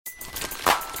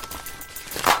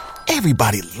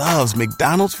Everybody loves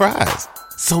McDonald's fries.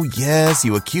 So yes,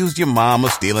 you accused your mom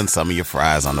of stealing some of your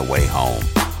fries on the way home.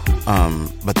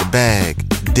 But the bag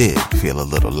did feel a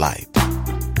little light.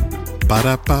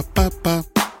 Ba-da-ba-ba-ba.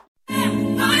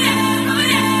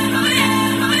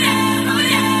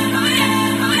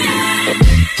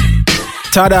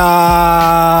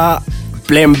 Ta-da!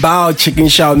 Blembao Chicken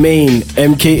Chow Mein,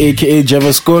 MK aka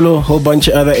Javaskolo, whole bunch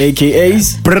of other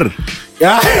AKAs. Brr.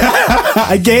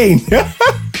 Again.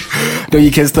 No, you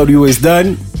can start always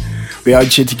done. We're out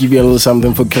here to give you a little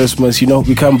something for Christmas. You know,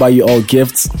 we can't buy you all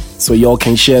gifts, so y'all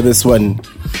can share this one.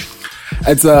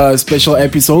 It's a special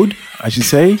episode, I should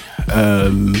say.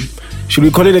 Should we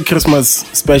call it a Christmas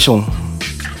special?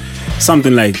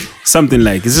 Something like. It's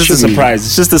just a surprise.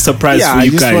 It's just a surprise for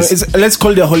you guys. Let's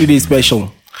call it a holiday special.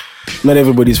 Not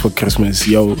everybody's for Christmas,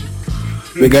 yo.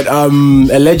 We got a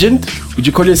legend. Would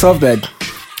you call yourself that?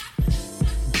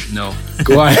 No.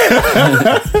 Why?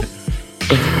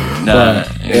 Nah,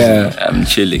 yeah. I'm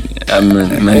chilling.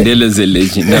 Mandela's a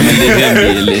legend. I'm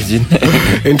a legend.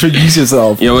 Introduce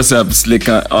yourself. Yo, what's up?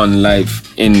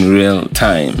 SlikourOnLife in real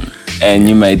time. And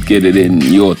you might get it in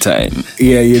your time.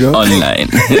 Yeah, you know. Online.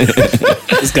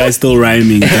 This guy's still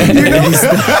rhyming. I'm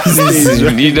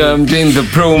doing the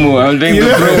promo.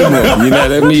 You know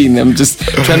what I mean? I'm just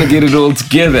trying to get it all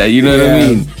together. You know what I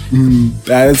mean?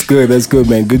 That's good,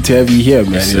 man. Good to have you here,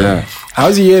 man. Yes, yeah.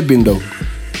 How's your year been, though?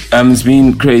 It's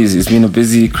been crazy. It's been a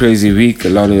busy, crazy week. A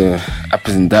lot of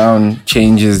ups and downs,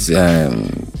 changes.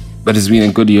 But it's been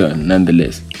a good year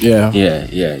nonetheless. Yeah.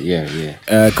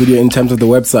 Good year in terms of the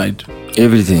website.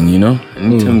 Everything, you know.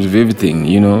 In terms of everything,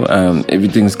 you know.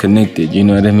 Everything's connected. You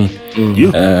know what I mean?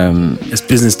 It's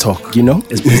business talk. You know,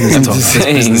 it's business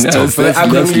talk. I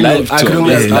could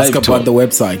only ask about the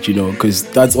website, you know, because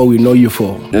that's all we know you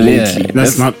for lately.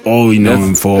 That's not all we know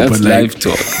him for, that's but live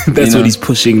talk. That's what he's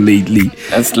pushing lately.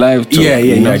 That's live talk. Yeah.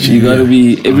 You gotta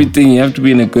be everything. You have to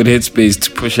be in a good headspace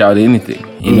to push out anything.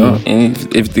 You know, and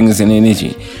everything is an energy.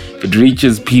 If it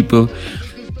reaches people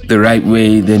the right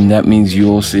way, then that means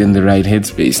you're also in the right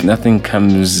headspace. Nothing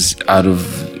comes out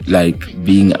of like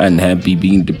being unhappy,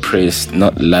 being depressed,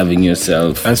 not loving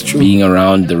yourself. That's true. Being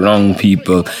around the wrong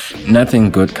people.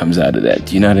 Nothing good comes out of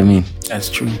that. You know what I mean? That's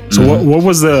true. So what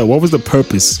was the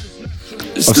purpose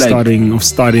of starting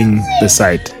the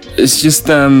site? It's just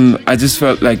I just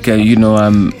felt like in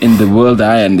the world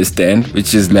I understand,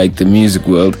 which is like the music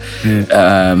world.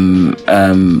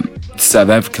 South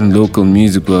African local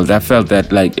music world, I felt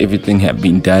that like everything had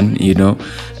been done, you know,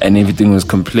 and everything was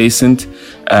complacent.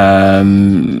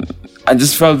 I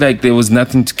just felt like there was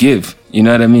nothing to give, you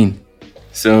know what I mean?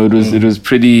 So it was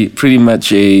pretty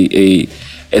much a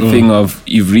thing of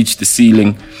you've reached the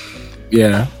ceiling.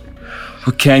 Yeah.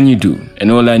 What can you do?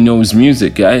 And all I know is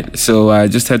music, right? So I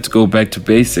just had to go back to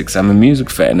basics. I'm a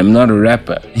music fan. I'm not a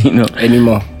rapper, you know.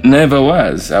 Anymore? Never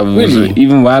was. Really?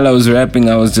 Even while I was rapping,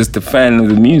 I was just a fan of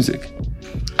the music.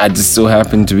 I just so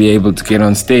happened to be able to get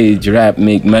on stage, rap,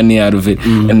 make money out of it,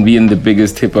 and be in the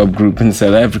biggest hip-hop group in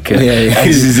South Africa. Yeah. And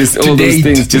it's just all those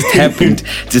things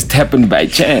just happened by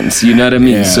chance, you know what I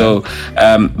mean? Yeah. So,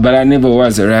 but I never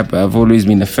was a rapper. I've always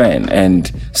been a fan,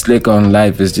 and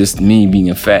SlikourOnLife is just me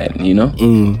being a fan, you know?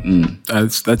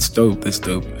 That's dope. That's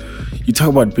dope. You talk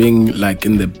about being like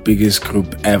in the biggest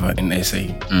group ever in SA.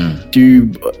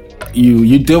 Do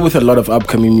you deal with a lot of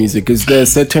upcoming music? Is there a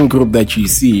certain group that you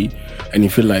see and you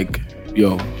feel like,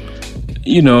 yo?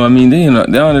 You know, I mean, there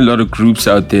are a lot of groups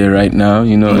out there right now.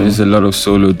 You know, there's a lot of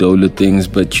solo dolo things.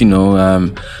 But, you know,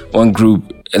 one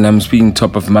group, and I'm speaking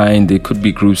top of mind, there could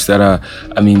be groups that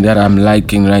I'm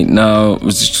liking right now.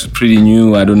 It's pretty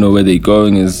new. I don't know where they're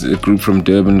going. Is a group from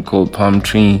Durban called Palm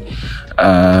Tree.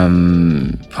 I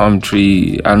don't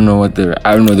know the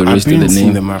rest of the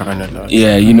name. Them around a lot.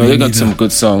 Yeah, you know, they got some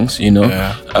good songs, you know.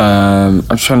 Yeah.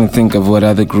 I'm trying to think of what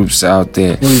other groups are out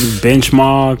there.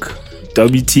 Benchmark,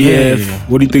 WTF. Yeah.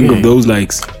 What do you think of those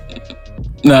likes?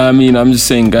 No, I mean, I'm just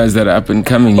saying guys that are up and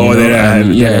coming.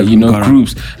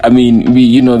 Groups. I mean,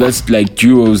 that's like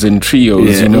duos and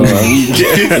trios, you know. You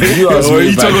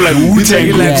talking like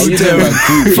Wu-Tang?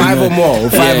 Five or more.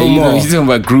 You're talking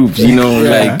about groups, you know,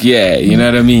 you know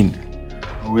what I mean?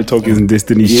 We're talking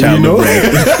Destiny's Child. You know?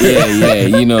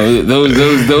 You know,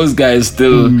 those guys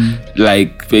still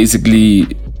like basically.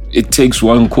 It takes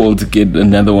one call to get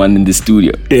another one in the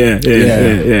studio. Yeah.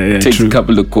 It takes a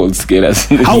couple of calls to get us.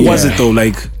 How was it though?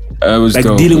 Like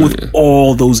dope, dealing with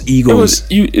all those egos.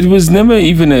 It was never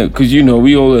even because you know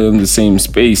we all are in the same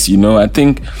space. You know, I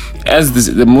think as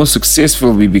the more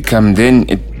successful we become, then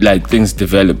things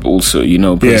develop also. You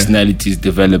know, personalities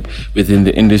develop within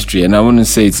the industry, and I wouldn't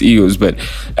say it's egos, but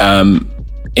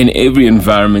in every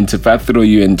environment, if I throw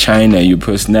you in China, your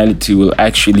personality will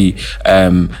actually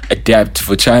adapt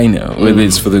for China, whether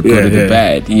it's for the good or the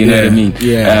bad. You know what I mean?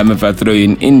 Yeah. If I throw you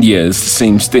in India, it's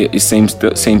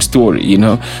the same story. You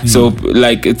know. So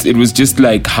like it was just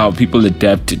like how people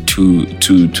adapted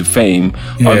to fame.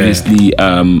 Yeah. Obviously,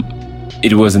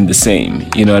 it wasn't the same.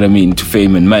 You know what I mean? To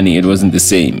fame and money, it wasn't the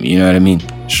same. You know what I mean?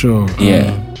 Sure.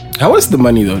 Yeah. How was the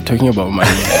money though? Talking about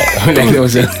money,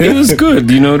 it was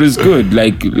good. You know, it was good.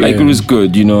 Like it was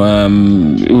good. You know,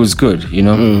 it was good. You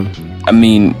know, I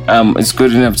mean, it's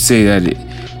good enough to say that.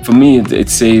 For me, it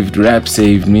saved. Rap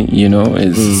saved me. You know,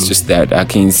 it's just that I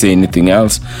can't say anything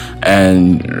else.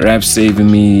 And rap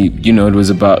saving me. You know, it was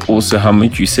about also how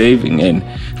much you're saving, and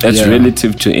that's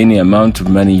relative to any amount of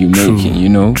money you're making. You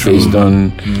know, based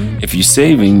on if you're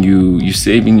saving, you're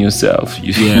saving yourself.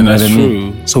 You know that's what I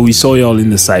mean? true. So we saw y'all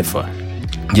in the cypher.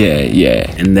 Yeah.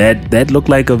 And that looked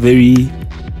like a very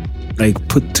like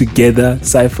put together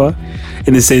cypher,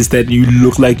 in the sense that you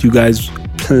look like you guys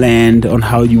planned on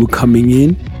how you were coming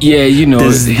in. Yeah, you know.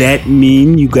 Does that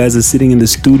mean you guys are sitting in the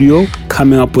studio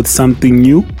coming up with something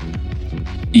new?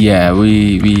 Yeah,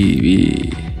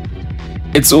 we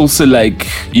it's also like,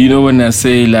 you know, when I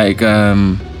say like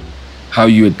how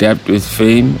you adapt with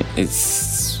fame,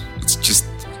 it's just,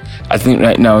 I think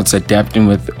right now it's adapting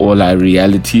with all our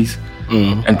realities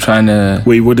and trying to.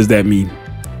 Wait, what does that mean?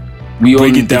 We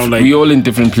all in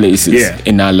different places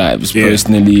in our lives,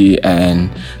 personally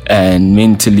and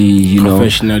mentally, you know,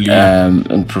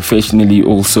 and professionally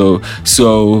also.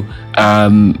 So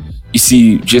you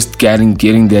see, just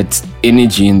getting that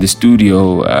energy in the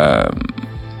studio.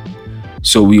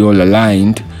 So we all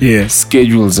aligned. Yeah.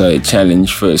 Schedules are a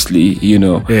challenge, firstly, you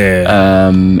know. Yeah.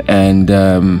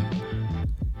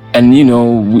 And you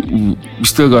know, we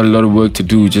still got a lot of work to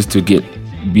do just to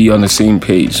be on the same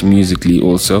page musically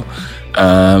also.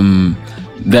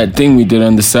 That thing we did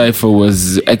on the cypher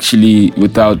was actually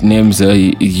without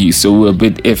Nemza, so we're a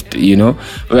bit effed, you know.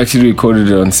 We actually recorded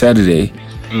it on Saturday,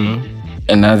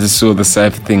 and I just saw the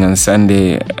cypher thing on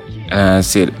Sunday, and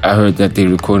I heard that they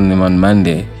recorded them on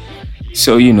Monday.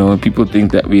 So, you know, people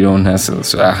think that we don't hustle,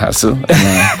 so I hustle.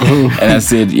 And I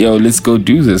said, yo, let's go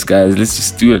do this, guys. Let's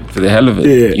just do it for the hell of it.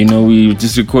 Yeah. You know, we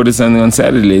just recorded something on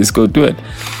Saturday. Let's go do it.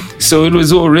 So it was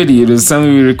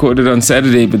something we recorded on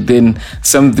Saturday, but then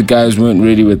some of the guys weren't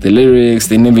ready with the lyrics.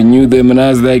 They never knew them. And I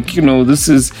was like, you know, it's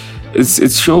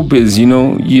showbiz, you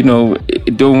know,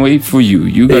 it don't wait for you.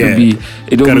 You gotta be,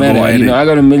 it don't matter. You know, I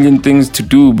got a million things to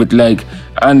do, but like,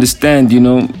 I understand, you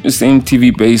know, it's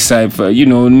MTV-based cypher, you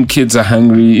know, them kids are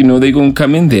hungry, you know, they gonna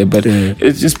come in there, but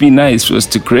it's just be nice for us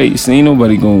to grace. Ain't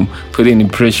nobody gonna put any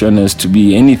pressure on us to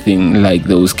be anything like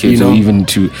those kids, you know, or even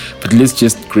but let's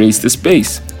just grace the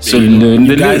space. So learn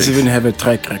the guys lyrics. even have a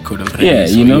track record already. Yeah,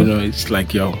 so, you know, it's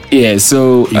like, yo. Yeah,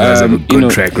 so you guys have a good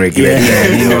track record. Yeah,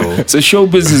 you know. So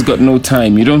showbiz has got no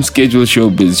time. You don't schedule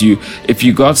showbiz. If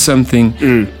you got something,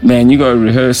 man, you gotta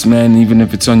rehearse, man. Even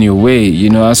if it's on your way.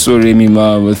 You know, I saw Remy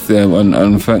Ma with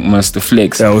on Funk Master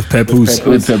Flex. Yeah, with Papoose.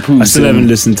 With Papoose. I still haven't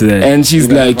listened to that. And she's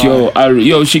like,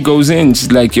 she goes in.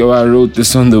 She's like, yo, I wrote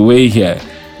this on the way here.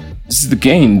 This is the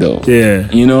game, though. Yeah,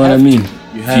 you know what I mean.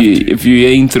 If you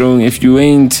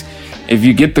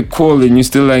get the call and you're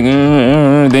still like,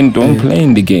 then don't play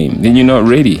in the game. Then you're not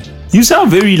ready. You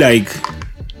sound very like,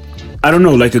 I don't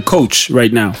know, like a coach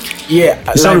right now. Yeah,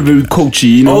 you sound very coachy.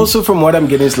 You know. Also, from what I'm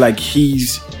getting, it's like he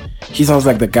sounds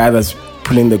like the guy that's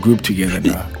pulling the group together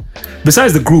now.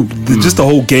 Besides the group, just the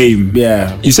whole game.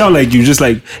 Yeah, you sound like you just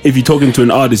like, if you're talking to an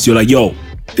artist, you're like, yo,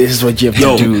 this is what you have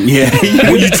to do. Yeah.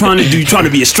 What are you trying to do? You trying to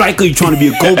be a striker? You trying to be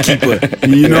a goalkeeper?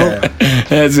 You know?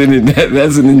 That's an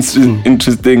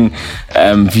interesting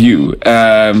view. Is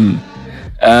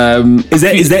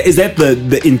that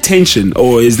the intention,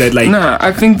 or is that like? Nah,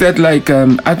 I think that like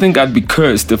I think I'd be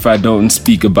cursed if I don't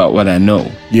speak about what I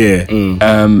know. Yeah.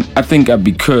 I think I'd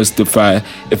be cursed if I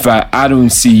don't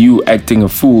see you acting a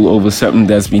fool over something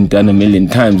that's been done a million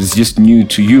times. It's just new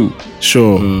to you.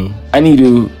 Sure. I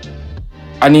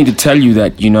need to tell you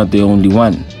that you're not the only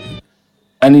one.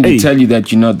 I need to tell you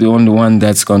that you're not the only one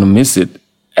that's gonna miss it.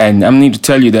 And I need to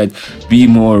tell you that be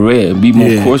more aware, be more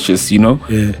cautious, you know?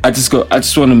 Yeah. I just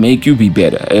want to make you be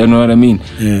better. You know what I mean?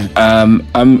 Yeah.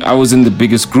 I was in the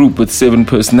biggest group with 7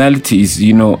 personalities,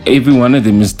 you know, every one of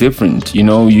them is different. You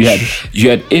know, you had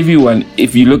everyone.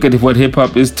 If you look at what hip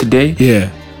hop is today,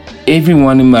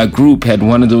 everyone in my group had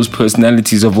one of those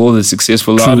personalities of all the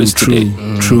successful artists today.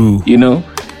 True. You know?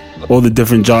 all the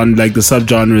different genres, like the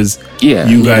subgenres. Yeah.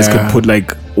 You guys Yeah. could put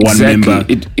like one Exactly. member.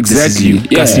 Exactly. This is you.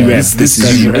 Yeah. Gussie Rap. This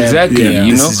is you. Rap. Exactly. Yeah.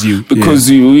 You This know, is you. because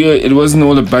it wasn't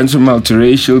all a bunch of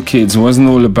multiracial kids. It wasn't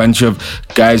all a bunch of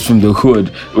guys from the hood.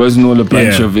 It wasn't all a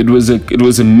bunch Yeah. of. It was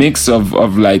a mix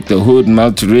of like the hood,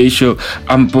 multiracial,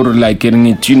 Ampur, like getting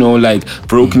it. You know, like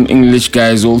broken English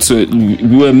guys. Also,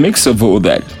 we were a mix of all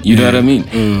that. You know what I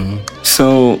mean?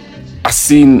 So I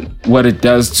seen what it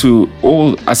does to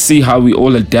all. I see how we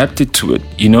all adapted to it.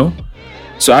 You know.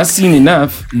 So I've seen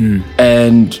enough,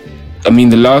 and I mean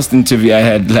the last interview I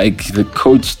had, like the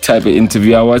coach type of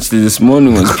interview I watched it this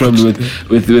morning, was probably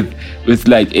with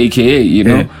like AKA, you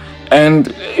know, and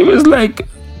it was like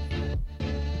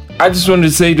I just wanted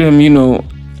to say to him, you know,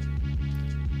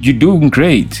 you're doing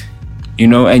great, you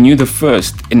know, and you're the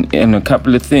first in a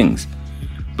couple of things,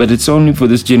 but it's only for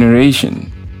this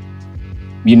generation.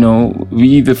 You know,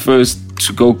 we the first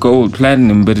to go gold,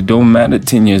 platinum, but it don't matter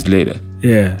 10 years later.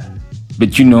 Yeah.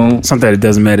 But you know, Sometimes it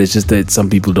doesn't matter. It's just that some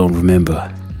people don't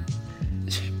remember,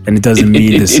 and it doesn't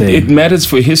mean the same. it matters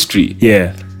for history.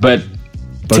 Yeah. But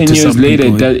But 10 to years some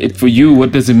later, people, for you,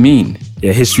 what does it mean?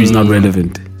 Yeah. History is not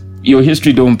relevant. Your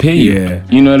history don't pay you. Yeah.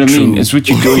 You know what I mean? True. It's what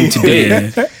you're doing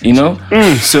today. You know?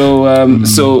 So,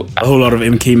 so A whole lot of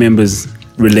MK members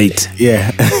relate.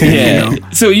 Yeah. yeah.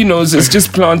 So, you know, it's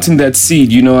just planting that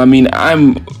seed. You know, I mean,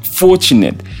 I'm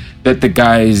fortunate that the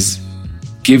guys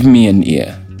give me an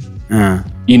ear.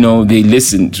 You know, they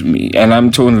listen to me, and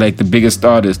I'm talking like the biggest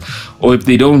artist. Or if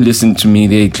they don't listen to me,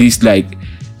 they at least like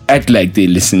act like they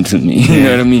listen to me. You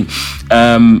know what I mean?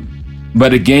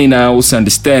 But again, I also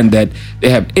understand that they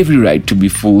have every right to be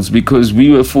fools, because we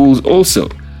were fools also.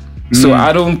 So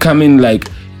I don't come in like,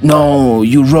 no,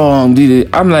 you're wrong.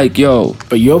 I'm like, yo,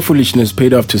 But your foolishness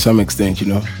paid off to some extent, you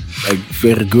know, like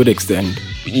very good extent.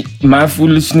 my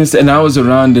foolishness, and I was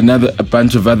around a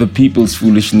bunch of other people's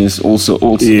foolishness also,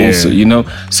 you know.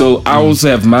 So I also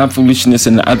have my foolishness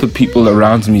and other people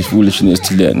around me's foolishness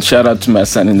to learn. Shout out to my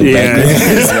son in the background.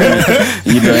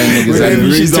 You know,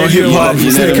 niggas, She's on hip hop.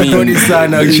 you know what I mean?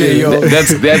 Son, okay, yo.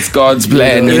 That's God's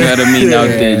plan. You know what I mean? Out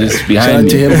there, just Shout behind out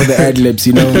to me. him for the ad libs,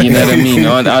 you know. You know what I mean?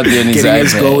 Out there in his Getting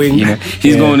us iPad, going. you know,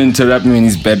 he's going to interrupt me when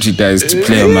his battery dies to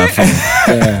play on my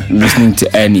phone, listening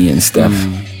to Annie and stuff.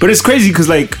 But it's crazy because,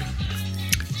 like,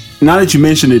 now that you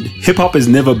mention it, hip hop has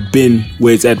never been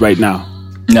where it's at right now.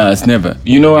 No, it's never.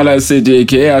 You know what I said to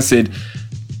AKA? I said,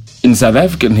 in South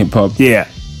African hip hop, Yeah.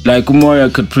 like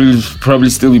Umoya could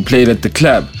probably still be played at the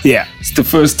club. Yeah. It's the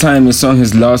first time a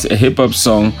hip hop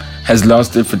song has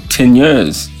lasted for 10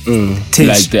 years. 10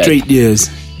 Like that. straight years.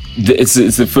 It's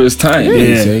the first time.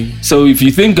 Yeah. So if you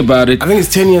think about it, I think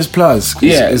it's 10 years plus.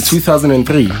 Yeah, It's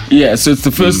 2003. yeah, so it's the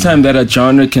first time that a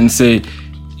genre can say,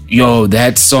 yo,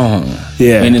 that song,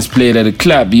 Yeah. when it's played at a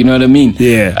club, you know what I mean?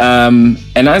 Yeah.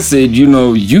 And I said, you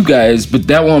know, you guys, but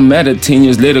that won't matter 10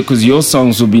 years later, because your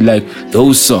songs will be like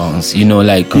those songs, you know,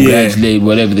 like congratulate,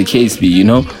 whatever the case be, you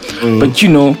know? But you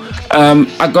know,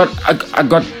 I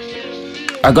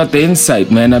got the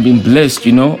insight, man. I've been blessed,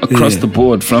 you know, across the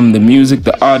board, from the music,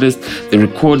 the artist, the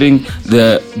recording,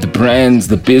 the brands,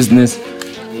 the business.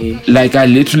 Like I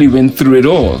literally went through it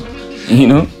all, you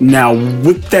know? Now,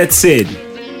 with that said,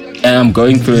 And I'm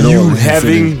going through it all. you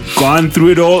having gone through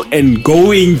it all and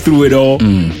going through it all,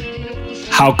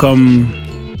 how come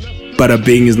Bada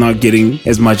Bing is not getting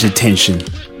as much attention?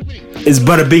 Is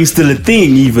Bada Bing still a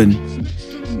thing, even?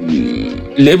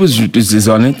 Labels is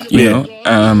on it, you know.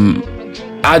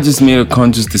 I just made a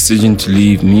conscious decision to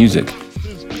leave music,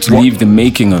 leave the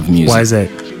making of music. Why is that?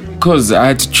 Because I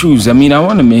had to choose. I mean, I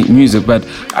want to make music, but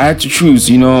I had to choose,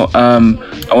 you know.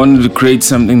 I wanted to create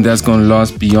something that's going to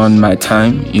last beyond my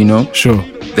time, you know. Sure.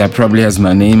 That probably has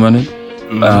my name on it.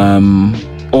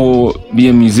 Or be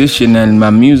a musician and my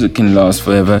music can last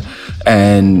forever,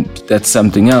 and that's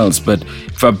something else. But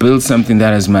if I build something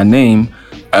that has my name,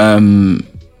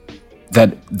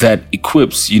 that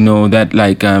equips, you know, that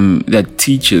like that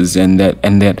teaches and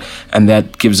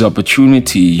that gives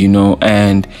opportunity, you know,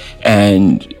 and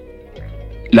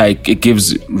like it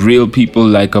gives real people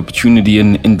like opportunity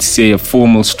in say a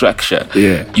formal structure.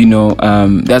 Yeah. You know,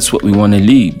 that's what we want to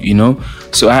lead, you know.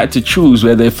 So I had to choose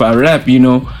whether if I rap, you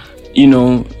know,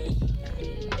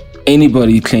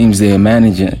 anybody claims they're a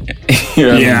manager. You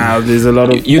know what I mean? There's a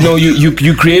lot of... You know,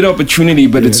 you create opportunity,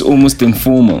 but it's almost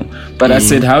informal. But I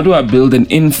said, how do I build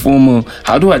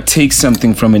how do I take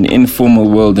something from an informal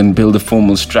world and build a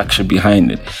formal structure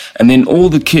behind it? And then all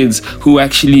the kids who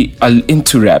actually are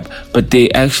into rap, but they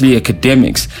actually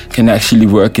academics, can actually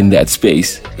work in that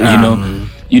space, you know?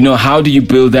 You know, how do you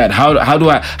build that?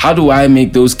 How do I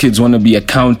make those kids want to be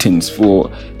accountants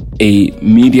for a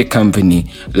media company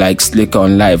like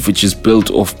SlikourOnLife, which is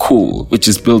built off cool, which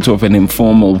is built off an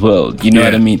informal world. You know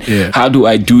what I mean? Yeah. How do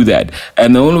I do that?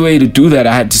 And the only way to do that,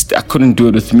 I couldn't do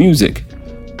it with music.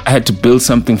 I had to build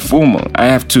something formal. I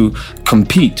have to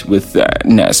compete with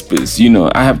Naspers. You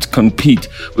know, I have to compete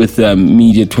with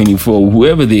Media 24,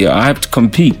 whoever they are. I have to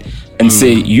compete and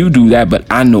say, you do that, but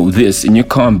I know this, and you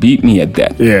can't beat me at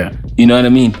that. Yeah. You know what I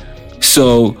mean?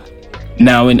 So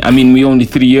now, we're only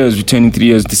 3 years. We're turning 3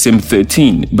 years December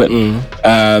 13. But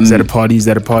is that a party?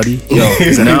 Yo,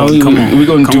 now we're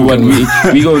going to do what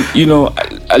we go. You know,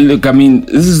 look. I mean,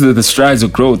 this is the strides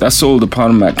of growth. I sold a part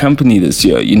of my company this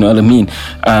year. You know what I mean?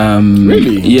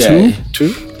 Really? Yeah.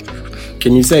 True.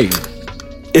 Can you say?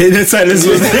 That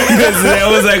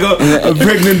was like a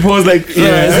pregnant pause. Like,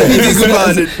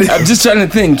 I'm just trying to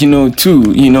think. You know,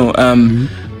 too. You know,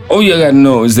 all you gotta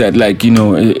know is that, like, you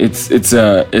know, it's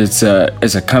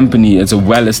a company, it's a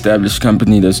well-established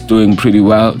company that's doing pretty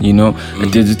well. You know, a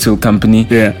digital company.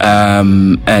 Yeah.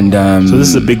 So this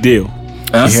is a big deal.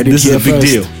 This is a big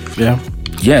deal. Yeah.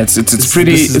 Yeah, it's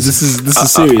pretty. This is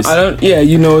serious. I don't. Yeah,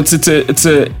 you know,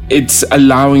 it's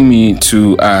allowing me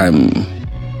to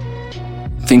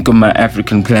think of my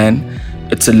African plan.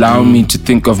 It's allowing me to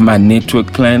think of my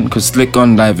network plan, because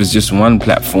SlikourOnLife is just one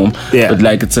platform. Yeah. But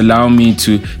like, it's allowing me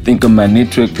to think of my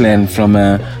network plan from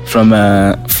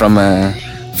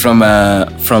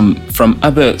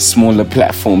other smaller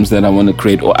platforms that I want to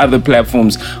create, or other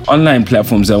platforms, online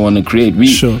platforms I want to create.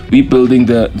 We building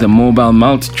the mobile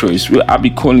multi-choice. I'll be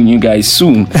calling you guys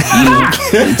soon, you know,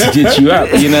 to get you up.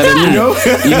 You know what I mean?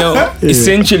 You know,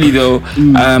 essentially though,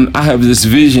 I have this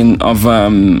vision of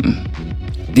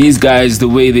these guys. The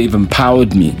way they've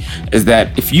empowered me is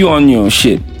that if you're on your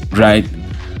shit, right,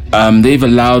 they've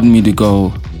allowed me to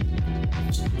go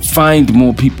find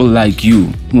more people like you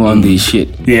who are on their shit.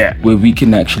 Yeah. Where we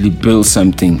can actually build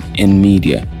something in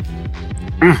media.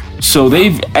 So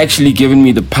they've actually given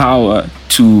me the power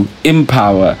to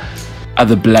empower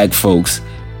other black folks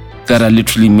that are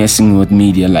literally messing with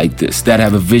media like this, that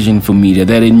have a vision for media,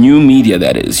 that are new media,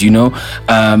 that is, you know,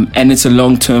 and it's a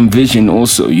long-term vision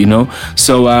also, you know.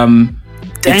 So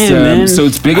man. So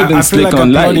it's bigger than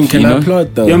SlikourOnLife. Can I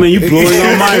applaud though? Yeah, man, you blowing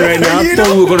our mind right now. I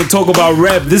thought we were gonna talk about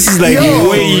rap. This is like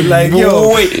way.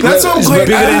 That's what I'm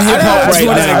bigger than hip hop right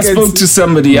now. I spoke to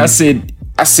somebody. I said,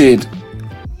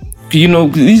 you know,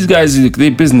 these guys,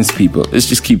 they're business people. Let's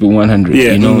just keep it 100.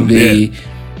 Yeah, you know,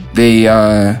 they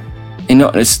are. They're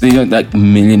not like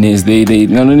millionaires. They're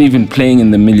not even playing in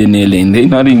the millionaire lane. They're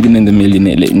not even in the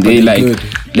millionaire lane.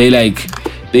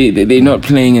 They're not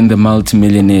playing in the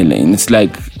multi-millionaire lane. It's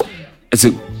like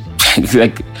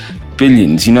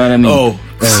billions. You know what I mean? Oh.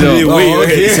 So you were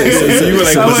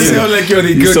like, sound like you're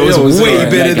good. So it's way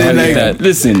better than like that.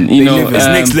 Listen, you know, it's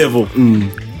next level.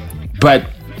 But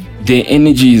their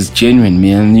energy is genuine,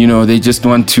 man. You know, they just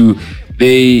want to.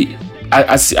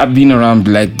 I've been around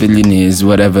black billionaires,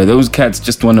 whatever. Those cats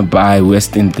just want to buy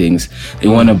Western things. They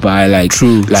want to buy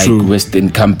True. Western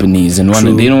companies, and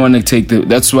they don't want to take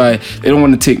that's why they don't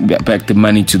want to take back the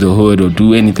money to the hood or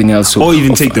do anything else. Or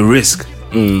even take the risk.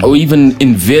 Or even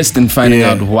invest in finding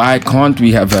out why can't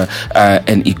we have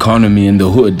an economy in the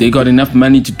hood. They got enough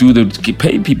money to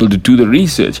pay people to do the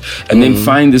research and then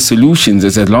find the solutions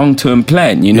as a long-term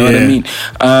plan. You know what I mean?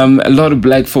 A lot of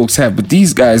black folks have, but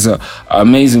these guys are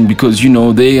amazing because, you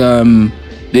know, they want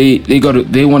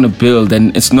to build,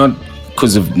 and it's not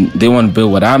because of they want to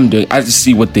build what I'm doing. I just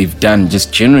see what they've done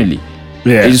just generally.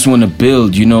 Yeah. They just want to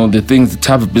build, you know, the things, the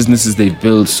type of businesses they've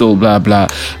built, so blah, blah.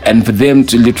 And for them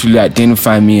to literally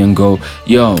identify me and go,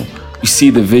 yo, we see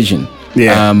the vision.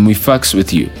 Yeah. We fucks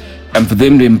with you. And for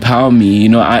them to empower me, you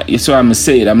know, so I'm going to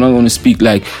say it. I'm not going to speak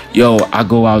like, yo, I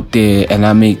go out there and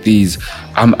I make these,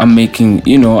 I'm making,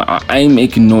 you know, I ain't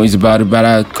making noise about it, but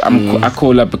I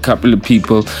call up a couple of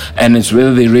people, and it's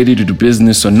whether they're ready to do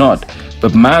business or not.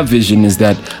 But my vision is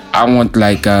that I want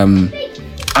like, I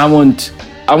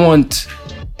want,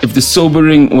 if the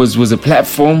Sobering was a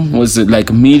platform, was it like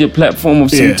a media platform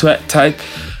of some type,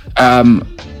 I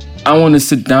want to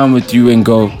sit down with you and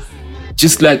go,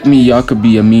 just like me, y'all could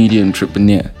be a media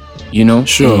entrepreneur, you know?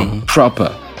 Sure.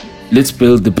 Proper. Let's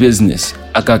build the business.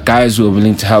 I got guys who are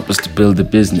willing to help us to build the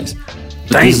business.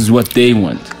 But this is what they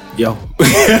want. Yo.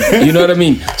 You know what I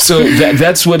mean? So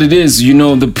that's what it is. You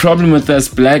know, the problem with us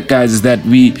black guys is that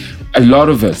a lot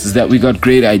of us, is that we got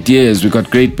great ideas, we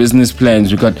got great business plans,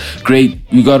 we got great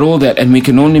We got all that, and we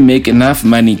can only make enough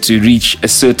money to reach a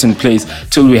certain place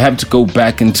till we have to go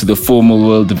back into the formal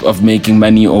world of making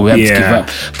money, or we have to give up.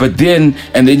 But then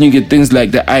you get things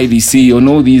like the IDC or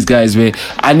all these guys where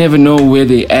I never know where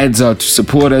the ads are to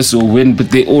support us or when,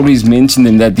 but they always mention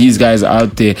them that these guys are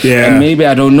out there, and maybe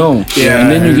I don't know. And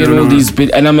then you get all these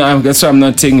bit, and that's why I'm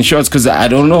not taking shots, because I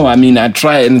don't know. I mean, I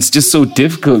try, and it's just so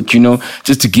difficult, you know,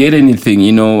 just to get anything,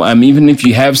 you know. Even if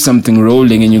you have something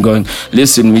rolling and you're going,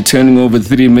 listen, we're turning over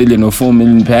 3 million or 4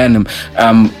 million per annum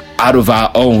out of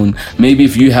our own. Maybe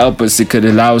if you help us, it could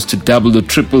allow us to double or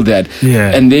triple that.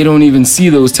 And they don't even see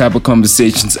those type of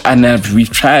conversations. And we've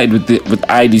tried with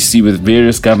IDC, with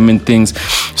various government things.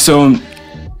 So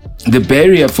the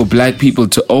barrier for black people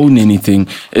to own anything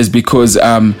is because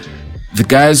the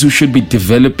guys who should be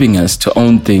developing us to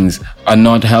own things are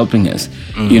not helping us.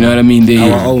 You know what I mean?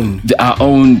 Our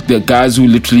own, the guys who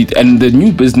literally, and the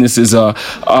new businesses are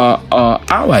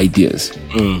our ideas.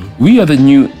 We are the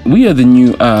new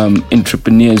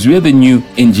entrepreneurs. We are the new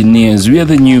engineers. We are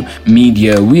the new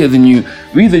media. We are the new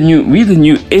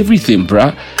everything,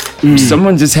 bruh.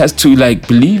 Someone just has to like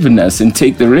believe in us and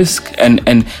take the risk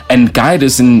and guide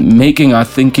us in making our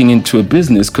thinking into a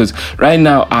business. Because right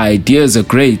now our ideas are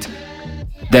great,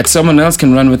 that someone else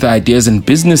can run with the ideas and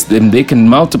business them, they can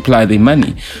multiply their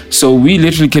money. So we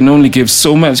literally can only give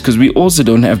so much, because we also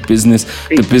don't have the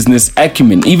business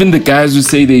acumen. Even the guys who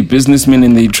say they're businessmen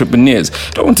and they're entrepreneurs,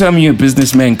 don't tell me you're a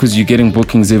businnesman because you're getting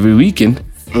bookings every weekend.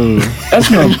 That's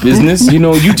not business, you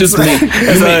know. You just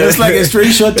it's like a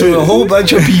straight shot to a whole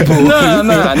bunch of people. No,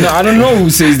 I don't know who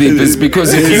says they business,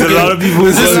 because if you a lot of people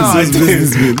who say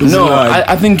business.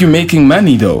 I think you're making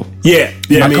money though. Yeah.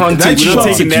 I can't take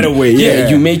taking that away. Yeah,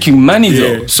 you're making money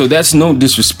though. So that's no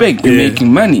disrespect. You're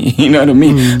making money. You know what I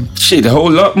mean? Shit, a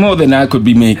whole lot more than I could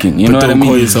be making. You know what I mean?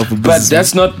 Call yourself a but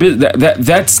that's not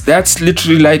that's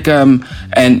literally like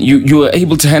and you are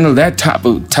able to handle that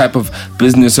type of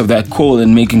business of that call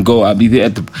and making go. I'll be there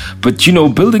but you know,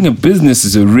 building a business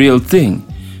is a real thing.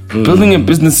 Building a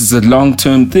business is a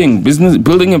long-term thing.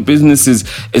 Building a business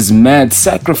is mad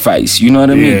sacrifice. You know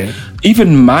what I mean?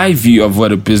 Even my view of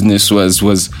what a business was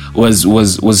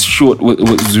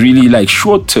really like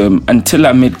short-term, until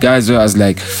I met guys where I was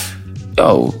like,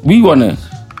 yo, we wanna.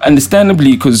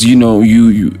 Understandably, because you know,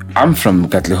 I'm from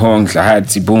Katlehong,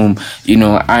 Lahati, boom. You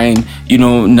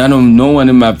know, no one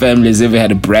in my family has ever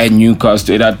had a brand new car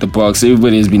straight out the box.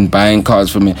 Everybody has been buying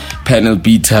cars from a panel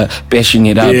beater, bashing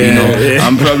it up.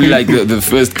 I'm probably like the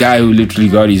first guy who literally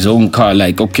got his own car.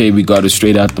 Like, okay, we got it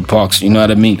straight out the box. You know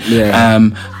what I mean?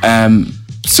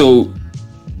 So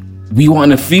we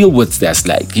want to feel what that's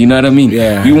like, you know what I mean?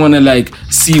 We want to like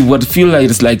feel like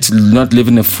it's like to not live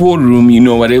in a 4-room, you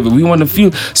know, whatever. We want to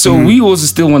feel, so we also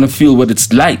still want to feel what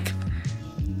it's like.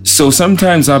 So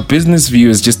sometimes our business view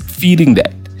is just feeding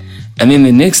that. And then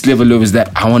the next level of is that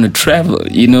I want to travel,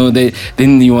 you know,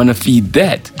 then you want to feed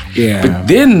that. But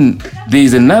then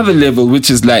there's another level, which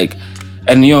is like,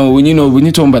 and when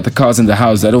you're talking about the cars in the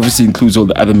house, that obviously includes all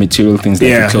the other material things,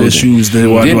 like the clothing, the shoes, then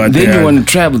you want to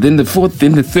travel. Then the fourth,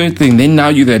 then the third thing. Then now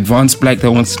you're the advanced black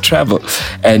that wants to travel,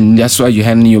 and that's why you're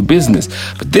handling your business.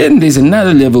 But then there's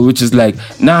another level, which is like,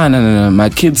 no, my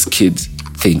kids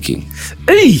thinking.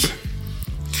 Hey.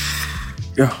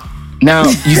 Now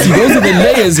you see, those are the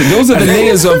layers. Those are the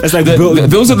layers of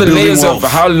those are the layers of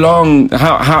how long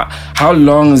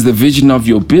is the vision of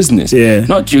your business?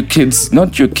 Not your kids,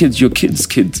 your kids'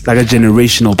 kids. Like a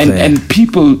generational plan. And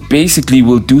people basically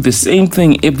will do the same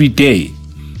thing every day,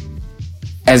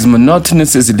 as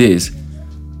monotonous as it is.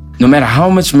 No matter how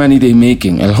much money they're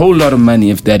making, a whole lot of money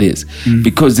if that is,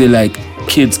 because they're like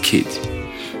kids.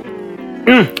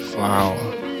 Wow.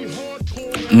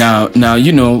 Now,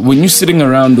 you know, when you're sitting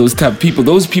around those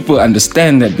people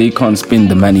understand that they can't spend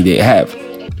the money they have.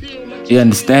 They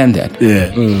understand that.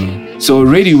 So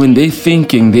already when they're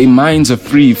thinking, their minds are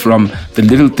free from the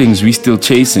little things we're still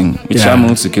chasing, which I'm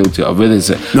also guilty of. Whether it's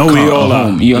a car, we all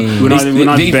are. Home, we're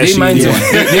not their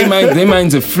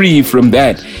minds are free from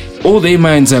that. All their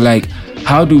minds are like,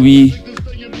 how do we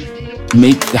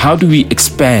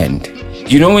expand?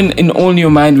 You know, in all your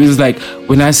mind, it's like,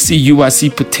 when I see you, I see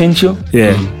potential.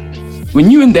 When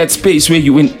you're in that space where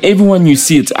when everyone you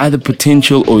see, it's either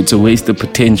potential or it's a waste of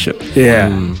potential.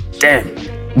 Damn.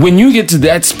 When you get to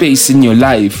that space in your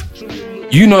life,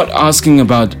 you're not asking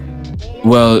about,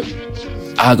 well,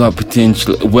 I got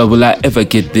potential. Well, will I ever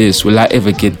get this? Will I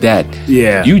ever get that?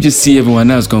 You just see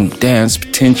everyone else going, damn, it's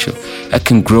potential. I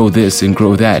can grow this and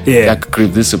grow that. I could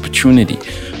give this opportunity.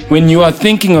 When you are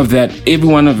thinking of that, every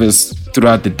one of us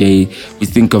throughout the day, we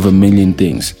think of a million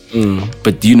things.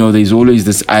 But there's always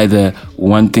this either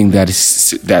one thing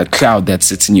that cloud that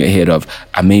sits in your head of,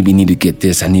 I maybe need to get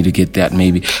this, I need to get that,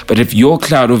 maybe. But if your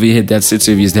cloud over your head that sits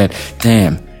over you is that,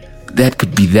 damn, that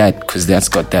could be that because that's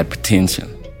got that potential.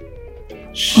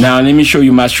 Now let me show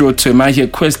you my short term. I hear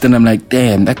Quest and I'm like,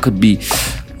 damn, that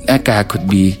guy could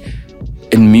be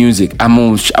in music. I'm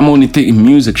only thinking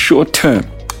music short term.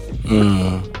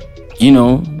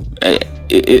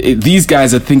 These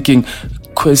guys are thinking,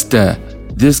 Questa,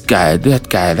 this guy, that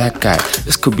guy.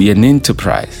 This could be an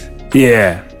enterprise.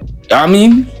 Yeah. I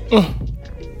mean, I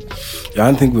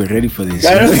don't think we're ready for this.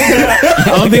 I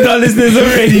don't think our listeners are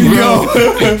ready, bro.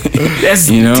 That's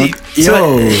deep.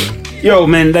 Yo,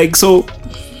 man, like, so,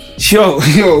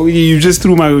 you just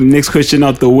threw my next question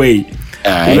out the way.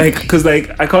 Right. Like, cause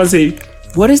like, I can't say,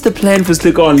 what is the plan for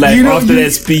SlikourOnLife after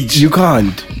that speech? You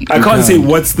can't. I can't say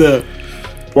what's the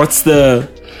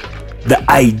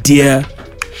idea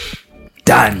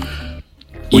done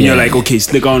when you're like, okay,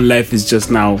 SlikourOnLife is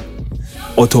just now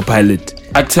autopilot.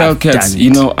 I tell cats,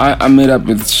 I met up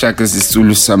with Shaka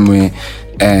Sisulu somewhere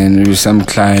and with some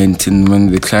client, and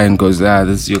when the client goes,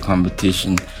 this is your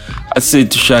competition, I said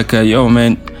to Shaka, yo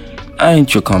man, I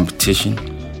ain't your competition,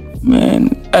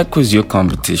 man, Aqua's your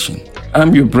competition.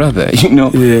 I'm your brother,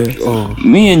 Yeah. Oh.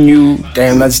 Me and you,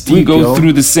 damn, that's deep, we go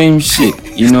through the same shit,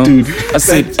 Dude, I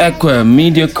said, Aqua,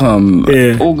 Mediacom,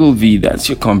 Ogilvy, that's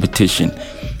your competition.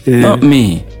 Not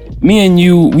me. Me and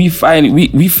you, we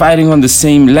fighting on the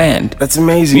same land. That's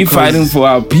amazing. We fighting for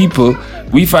our people.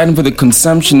 We fighting for the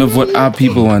consumption of what our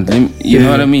people want. You know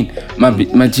what I mean?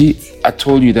 My G, I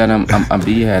told you that I'm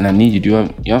be here and I need you.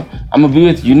 I'm gonna be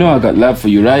with you. I got love for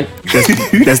you, right?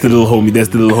 That's the little homie. That's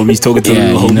the little homie. He's talking to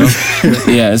the little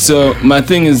homie. Yeah. So my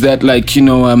thing is that, like, so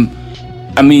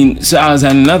I was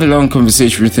having another long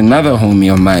conversation with another homie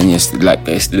of mine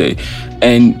yesterday,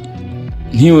 and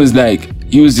he was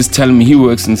just telling me he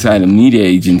works inside a media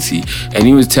agency, and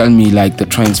he was telling me like the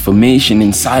transformation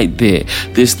inside there,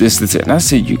 this, and I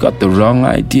said, you got the wrong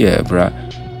idea, bruh.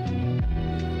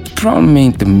 The problem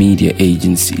ain't the media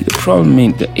agency. The problem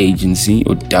ain't the agency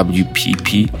or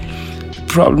WPP. The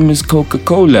problem is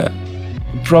Coca-Cola.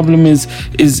 The problem is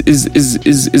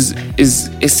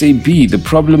SAB. The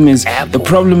problem is Apple. The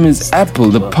problem is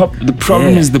Apple. The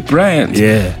problem is the brand.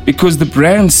 Yeah. Because the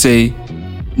brands say,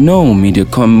 no,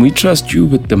 Mediacom, we trust you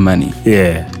with the money.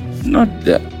 Yeah. Not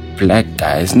the black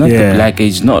guys, not the black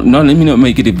age, not let me not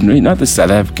make it even, not the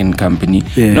South African company,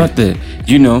 not the,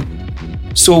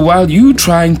 So while you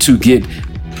trying to get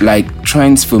like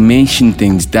transformation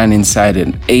things done inside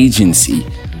an agency,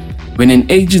 when an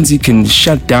agency can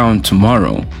shut down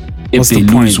tomorrow if they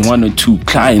lose one or two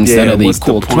clients that are they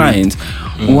call clients,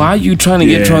 why are you trying to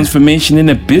get transformation in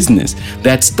a business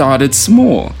that started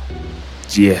small?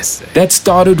 Yes. That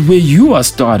started where you are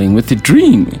starting with the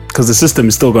dream. Because the system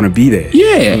is still going to be there.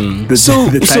 Yeah. So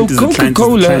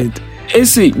Coca-Cola,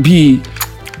 SAB,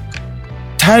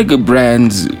 Tiger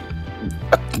Brands,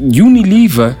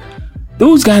 Unilever,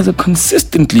 those guys are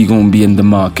consistently going to be in the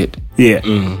market. Yeah.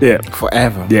 Yeah.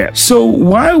 Forever. Yeah. So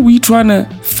why are we trying to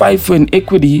fight for an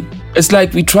equity? It's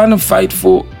like we're trying to fight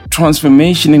for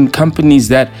transformation in companies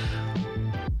that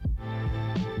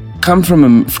come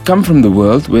from the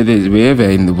world, wherever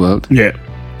in the world. Yeah.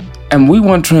 And we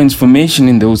want transformation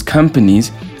in those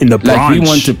companies. In the branch. Like we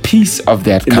want a piece of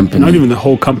that company. Not even the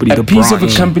whole company, a piece of a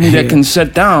company that can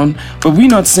shut down. But we're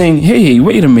not saying, hey,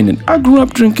 wait a minute. I grew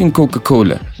up drinking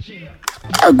Coca-Cola.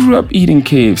 I grew up eating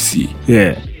KFC.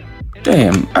 Yeah.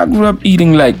 Damn, I grew up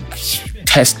eating like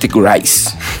tastic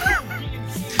rice.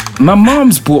 My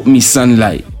mom's bought me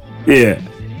Sunlight. Yeah.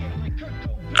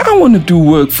 I want to do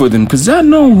work for them because I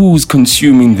know who's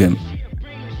consuming them.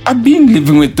 I've been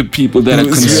living with the people that are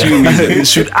consuming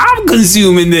them. I'm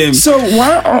consuming them. So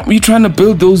why aren't we trying to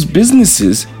build those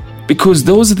businesses? Because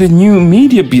those are the new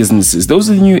media businesses. Those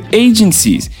are the new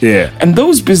agencies. Yeah. And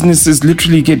those businesses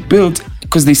literally get built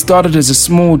because they started as a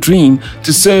small dream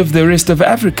to serve the rest of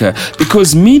Africa.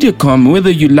 Because Mediacom,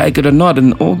 whether you like it or not,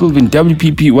 and Ogilvy,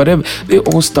 WPP, whatever, they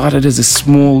all started as a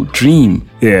small dream.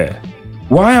 Yeah.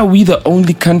 Why are we the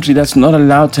only country that's not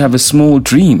allowed to have a small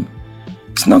dream?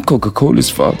 It's not Coca-Cola's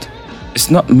fault. It's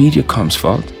not Mediacom's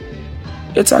fault.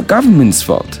 It's our government's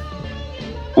fault.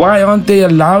 Why aren't they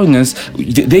allowing us?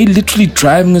 They literally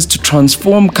driving us to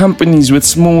transform companies with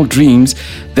small dreams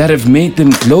that have made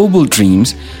them global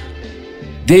dreams.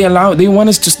 They want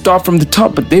us to start from the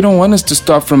top, but they don't want us to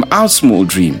start from our small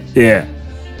dream. Yeah.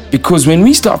 Because when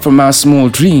we start from our small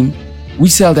dream, we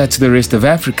sell that to the rest of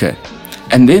Africa.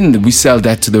 And then we sell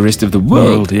that to the rest of the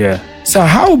world. Yeah. So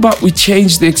how about we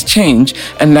change the exchange?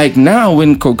 And like now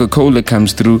when Coca-Cola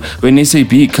comes through, when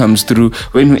SAP comes through,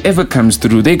 when whoever comes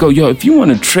through, they go, yo, if you want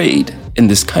to trade in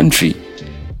this country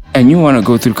and you want to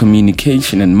go through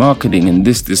communication and marketing and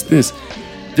this is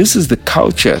the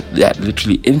culture that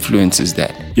literally influences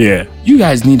that. Yeah. You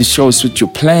guys need to show us what your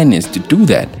plan is to do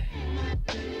that.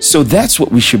 So that's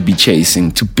what we should be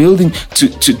chasing,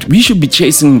 we should be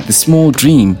chasing the small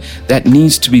dream that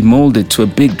needs to be molded to a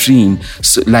big dream,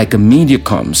 so, like a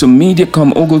Mediacom. So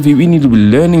Mediacom, Ogilvy, we need to be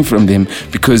learning from them,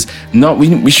 because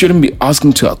we shouldn't be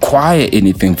asking to acquire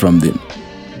anything from them.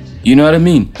 You know what I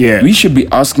mean? Yeah. We should be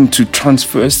asking to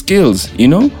transfer skills, you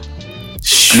know?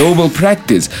 Global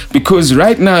practice. Because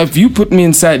right now, if you put me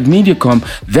inside Mediacom,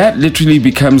 that literally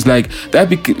becomes like that.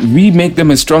 We make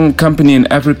them a strong company in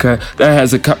Africa that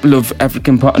has a couple of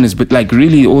African partners, but like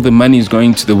really all the money is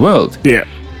going to the world. Yeah,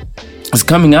 it's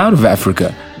coming out of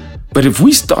Africa. But if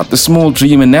we start the small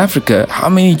dream in Africa, how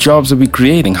many jobs are we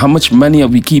creating? How much money are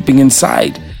we keeping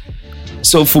inside?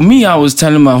 So for me, I was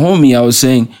telling my homie, I was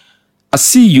saying, I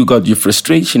see you got your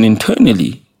frustration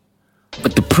internally,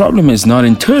 but the problem is not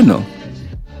internal.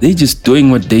 They're just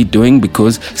doing what they're doing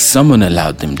because someone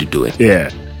allowed them to do it. Yeah.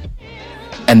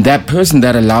 And that person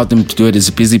that allowed them to do it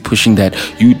is busy pushing that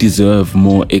you deserve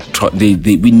more.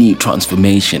 We need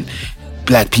transformation.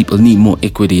 Black people need more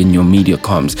equity in your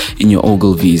Mediacoms, in your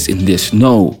Ogilvies, in this.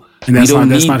 No. And we don't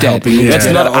need that. Helping. Yeah. That's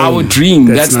not our dream.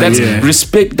 That's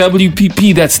respect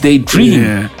WPP. That's their dream.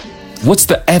 Yeah. What's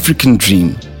the African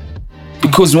dream?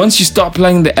 Because once you start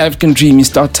playing the African dream, you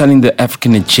start telling the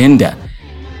African agenda.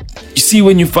 You see,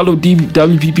 when you follow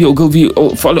WPP, Ogilvy,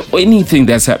 or follow anything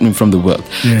that's happening from the world,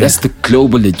 that's the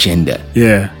global agenda.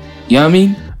 Yeah. You know what I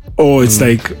mean? Or it's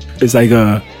like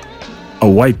a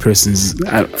white person's.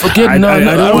 I don't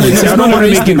want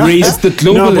to make it race. It's the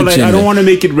global agenda. I don't want to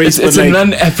make it race. It's a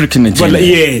non-African agenda. But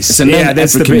yes, it's a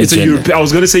non-African agenda. I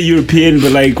was gonna say European,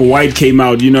 but like white came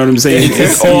out. You know what I'm saying?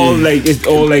 It's all like. It's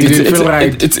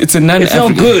a non-African. It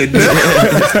felt good.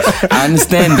 I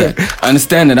understand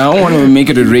that. I don't want to make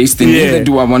it a race thing. Neither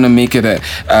do I want to make it a.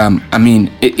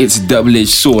 It's a double-edged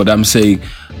sword. I'm saying,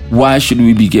 why should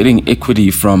we be getting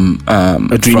equity from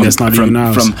a dream that's not even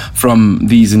ours? From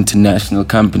these international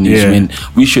companies when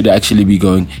we should actually be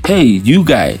going, hey, you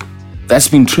guy that's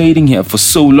been trading here for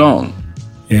so long,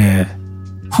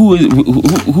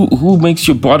 who makes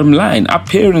your bottom line? Our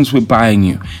parents were buying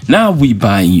you, now we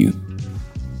buying you.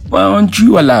 Why aren't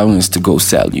you allowing us to go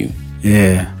sell you?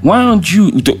 Why aren't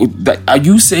you? Are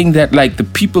you saying that like the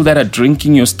people that are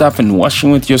drinking your stuff and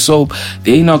washing with your soap,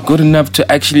 they're not good enough to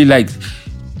actually like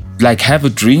have a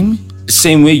dream? The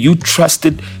same way you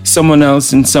trusted someone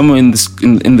else and somewhere in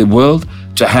the world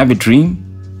to have a dream.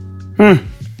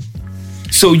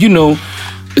 So you know,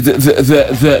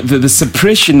 the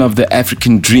suppression of the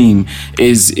African dream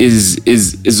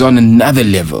is on another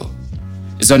level.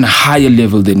 It's on a higher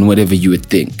level than whatever you would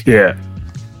think. Yeah,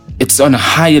 it's on a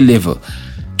higher level,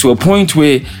 to a point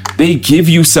where they give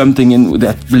you something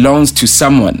that belongs to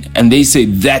someone, and they say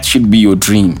that should be your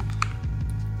dream.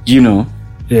 You know.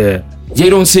 Yeah. They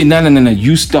don't say, no,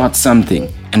 you start something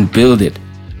and build it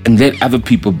and let other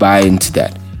people buy into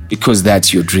that because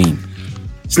that's your dream.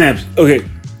 Snaps. Okay.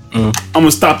 I'm going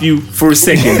to stop you for a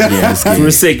second. For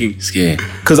a second.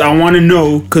 Because I want to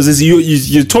know, because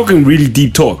you're talking really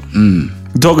deep talk.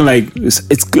 You're talking like,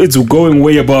 it's going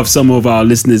way above some of our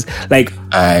listeners. Like,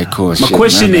 my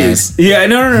question is, I'm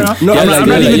not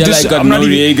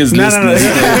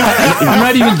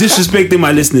even disrespecting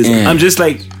my listeners. I'm just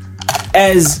like,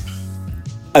 as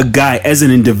a guy, as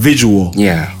an individual,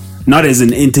 not as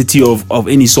an entity of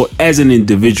any sort, as an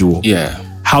individual,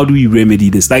 how do we remedy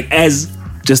this? Like, as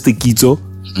just a Kito,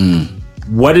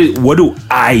 what do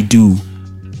I do?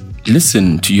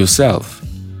 Listen to yourself.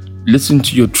 Listen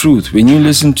to your truth. When you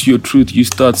listen to your truth, you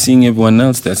start seeing everyone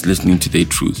else that's listening to their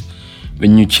truth.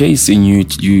 When you're chasing,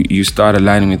 you start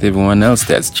aligning with everyone else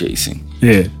that's chasing.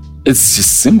 It's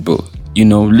just simple. You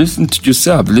know, listen to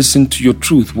yourself, listen to your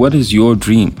truth. What is your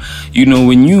dream? You know,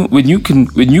 when you can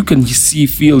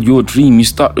feel your dream, you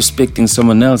start respecting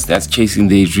someone else that's chasing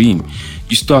their dream.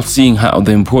 You start seeing how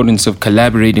the importance of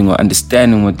collaborating or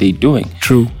understanding what they're doing.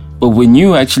 True. But when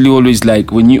you actually always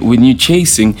like when you're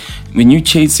chasing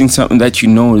something that you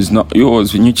know is not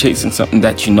yours, when you're chasing something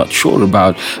that you're not sure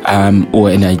about, or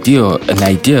an idea,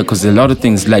 because a lot of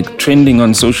things like trending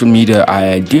on social media are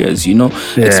ideas, you know,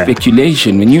 it's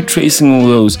speculation. When you're tracing all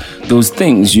those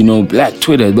things, you know, Black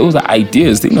Twitter, those are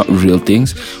ideas, they're not real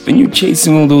things. When you're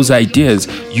chasing all those ideas,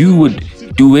 you would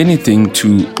do anything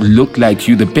to look like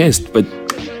you're the best, but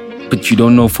you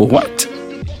don't know for what.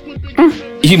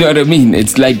 You know what I mean?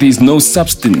 It's like there's no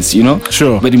substance, you know?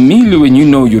 Sure. But immediately when you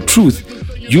know your truth,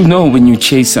 you know when you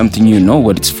chase something, you know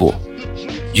what it's for.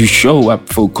 You show up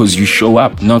for because you show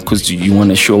up, not because you want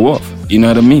to show off. You know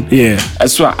what I mean? Yeah.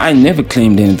 That's why I never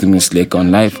claimed anything in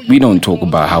SlikourOnLife. We don't talk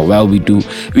about how well we do.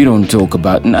 We don't talk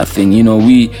about nothing. You know,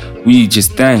 we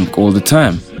just thank all the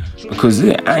time. Because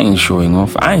I ain't showing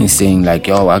off. I ain't saying like,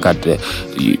 yo,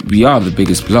 we are the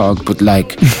biggest blog, but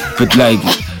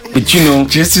you know,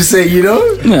 Just to say, you know?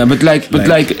 yeah, but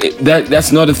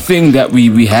that's not a thing that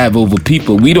we have over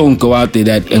people. We don't go out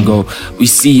there and go, we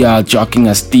see y'all jocking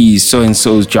us these, so and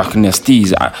so's jocking us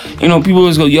these. You know, people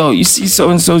always go, yo, you see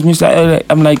so and so's, and you say,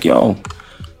 I'm like, yo.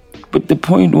 But the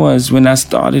point was, when I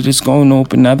started, it's going to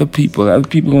open other people. Other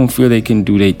people gonna feel they can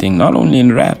do their thing, not only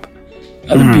in rap.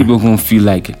 Other people gonna feel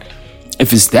like it.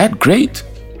 If it's that great,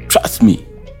 trust me.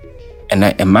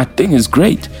 And my thing is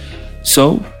great.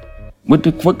 So.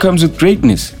 What comes with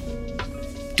greatness?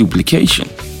 Duplication.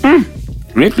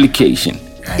 Replication.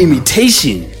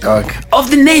 Imitation Dog. of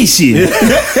the nation.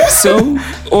 So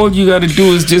all you gotta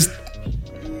do is just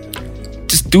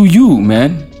do you,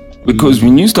 man. Because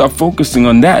when you start focusing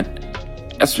on that,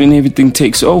 that's when everything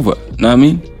takes over. Know what I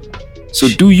mean? So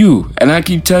do you. And I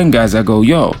keep telling guys, I go,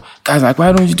 yo, guys, like,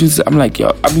 why don't you do this? I'm like,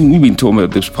 yo, I mean, we've been talking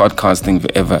about this podcast thing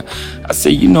forever. I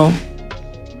say, you know,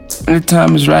 when the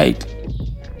time is right,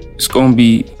 it's gonna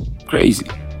be crazy.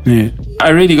 Yeah. I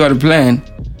already got a plan,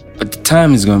 but the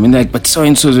time is gonna be like, but so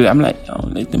and so. I'm like, oh,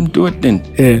 let them do it then.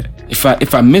 Yeah.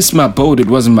 If I miss my boat, it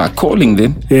wasn't my calling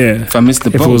then. Yeah. If I missed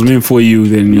the boat, If it was meant for you,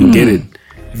 then you get it.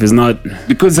 If it's not,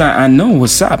 because I know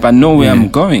what's up. I know where I'm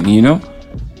going. You know.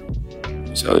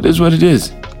 So it is what it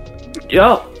is.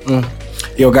 yo.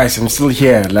 Yo, guys, I'm still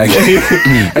here. Like,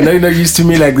 I know you're not used to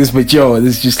me like this, but yo,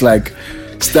 this is just like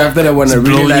stuff that I want to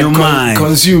really blowing your like mind.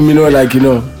 consume. You know, like, you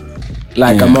know.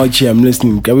 Like, Yeah. I'm out here, I'm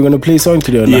listening. Are we gonna play a song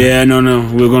today or not? Yeah, no.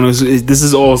 We're gonna. This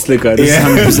is all Slicker. This is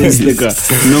 100% Slicker.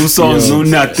 No songs, no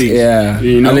nothing. Yeah.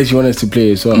 You know? Unless you want us to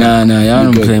play a song. Nah, y'all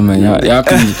don't Good. play, man.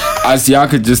 Y'all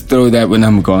could just throw that when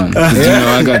I'm gone. 'Cause, you know,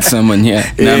 I got someone here.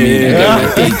 Know what I mean? I got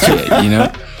my date check, you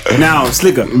know. Now,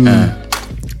 Slicker.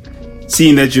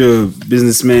 Seeing that you're a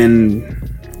businessman,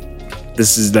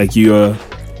 this is like you're a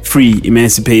free,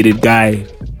 emancipated guy.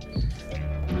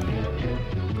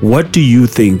 What do you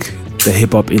think the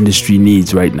hip hop industry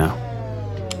needs right now?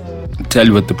 I'll tell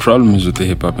you what the problem is with the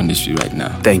hip hop industry right now.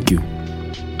 Thank you.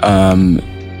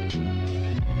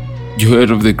 You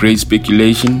heard of the Great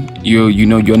Speculation? You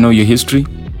know your history?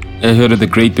 You heard of the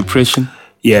Great Depression?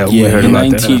 Yeah, we heard The about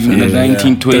that.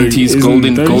 1920s,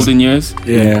 30s. golden years.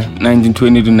 Yeah.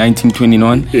 1920 to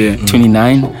 1929. Yeah.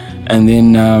 29. And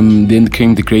then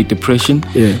came the Great Depression.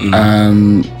 Yeah.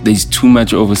 There's too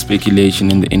much over speculation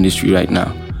in the industry right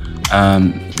now.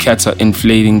 Cats are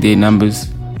inflating their numbers,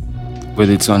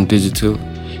 whether it's on digital.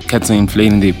 Cats are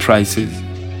inflating their prices,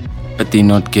 but they're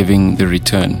not giving the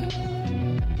return.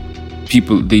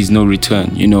 People, there's no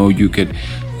return. You know, you could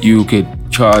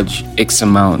charge X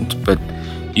amount, but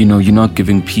you know, you're not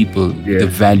giving people the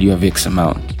value of X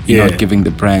amount. You're not giving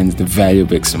the brands the value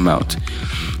of X amount.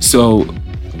 So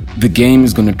the game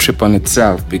is gonna trip on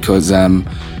itself because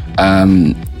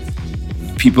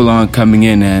people aren't coming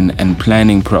in and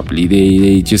planning properly.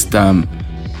 They just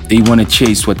they want to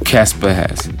chase what Casper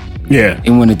has. Yeah.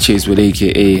 They want to chase what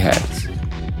AKA has,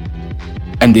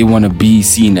 and they want to be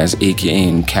seen as AKA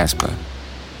and Casper.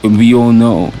 But we all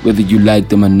know, whether you like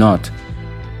them or not,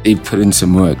 they put in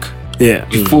some work. Yeah.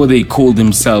 Before they call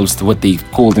themselves to what they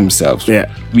call themselves. Yeah.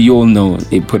 We all know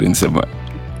they put in some work.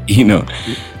 You know.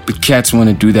 But cats want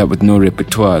to do that with no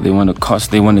repertoire. They want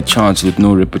to charge with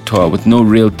no repertoire, with no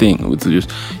real thing, with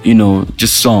just, you know,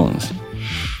 just songs.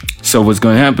 So what's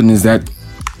going to happen is that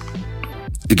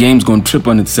the game's going to trip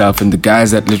on itself, and the guys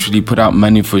that literally put out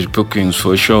money for bookings,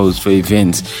 for shows, for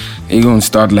events, they're going to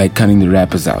start like cutting the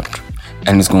rappers out.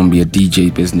 And it's going to be a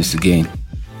DJ business again.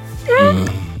 And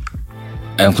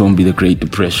it's going to be the Great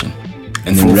Depression.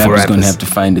 And then rappers going to have to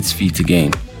find its feet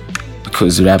again.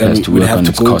 Because the rapper has to work on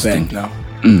its costing. Now.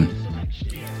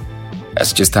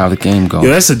 That's just how the game goes. Yo,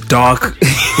 that's a dark.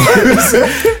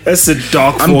 That's a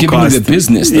dark. I'm giving you the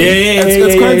business, though. Yeah.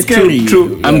 That's quite scary.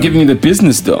 True. I'm giving you the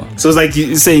business, though. So it's like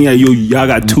you're saying, y'all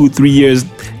got 2-3 years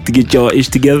to get your ish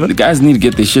together. The guys need to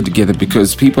get their shit together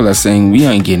because people are saying we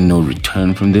ain't getting no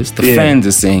return from this. The fans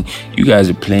are saying you guys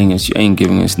are playing us, you ain't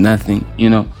giving us nothing.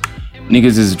 You know,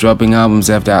 niggas is dropping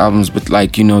albums after albums, but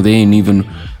like, you know,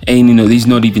 they's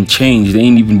not even changed. They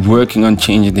ain't even working on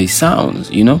changing their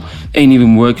sounds. You know, they ain't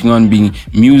even working on being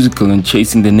musical and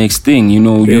chasing the next thing. You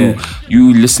know,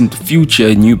 you listen to Future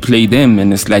and you play them,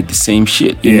 and it's like the same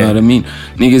shit. You know what I mean?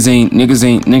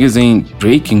 Niggas ain't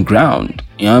breaking ground.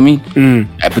 You know what I mean?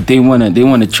 But they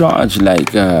wanna charge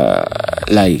like an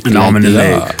arm and a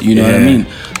leg. You know what I mean?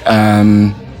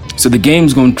 So the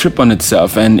game's gonna trip on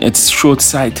itself, and it's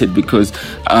short-sighted because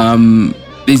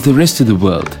there's the rest of the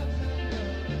world.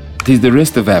 There's the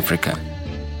rest of Africa.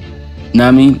 Know what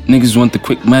I mean? Niggas want the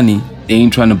quick money. They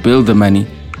ain't trying to build the money.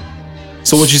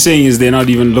 So what you're saying is they're not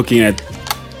even looking at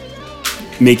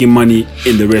making money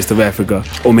in the rest of Africa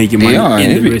or making money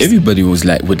in the rest. Everybody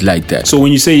would like that. So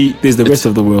when you say there's the rest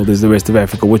of the world, there's the rest of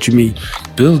Africa, what you mean?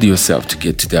 Build yourself to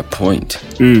get to that point.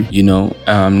 You know,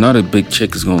 not a big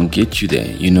check is gonna get you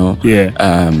there. You know. Yeah.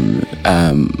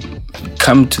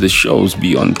 Come to the shows,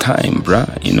 be on time,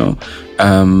 bruh. You know.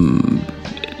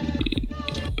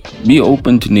 Be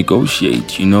open to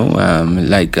negotiate. You know.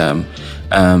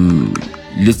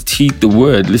 Let's heed the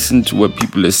word. Listen to what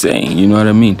people are saying. You know what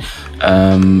I mean?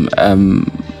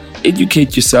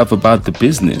 Educate yourself about the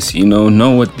business. You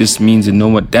know what this means and know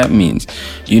what that means.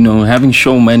 You know, having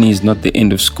show money is not the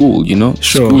end of school. You know,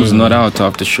 school's not out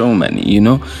after show money. You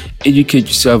know, educate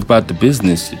yourself about the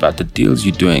business, about the deals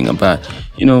you're doing, about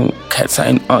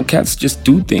cats just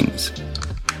do things.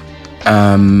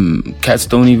 Cats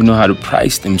don't even know how to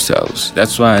price themselves.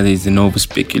 That's why there's an over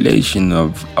speculation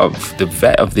of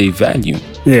their value.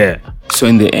 Yeah. So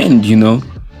in the end, you know,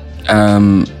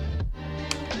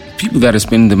 people that are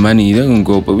spending the money, they're gonna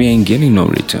go, but we ain't getting no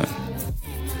return.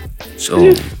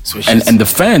 So and the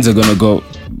fans are gonna go,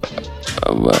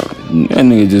 well, that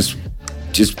nigga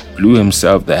just blew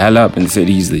himself the hell up and said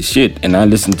he's the shit, and I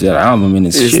listened to that album and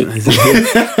it's shit.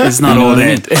 It's not all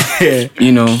that.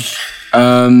 You know.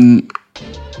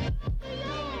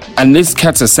 Unless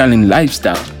cats are selling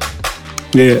lifestyle.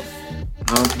 Yeah.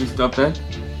 Oh, please stop that.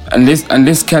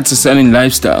 Unless cats are selling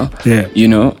lifestyle. Yeah. You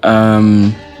know,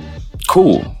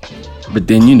 cool. But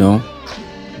then, you know,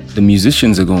 the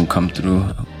musicians are gonna come through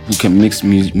who can mix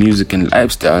music and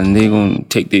lifestyle, and they're gonna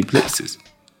take their places.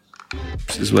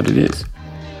 This is what it is.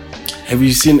 Have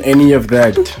you seen any of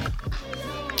that?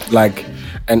 Like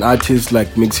an artist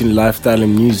like mixing lifestyle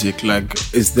and music, like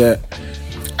is there?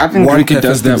 I think Ricky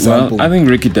does that well. I think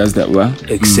Ricky does that well.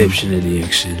 Exceptionally,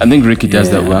 actually. I think Ricky does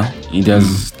that well. He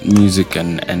does music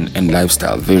and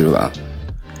lifestyle very well.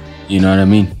 You know what I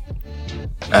mean?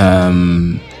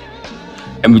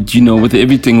 But you know, with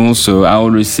everything also, I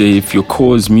always say if your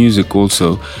core is music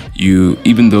also,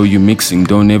 even though you're mixing,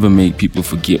 don't ever make people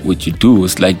forget what you do.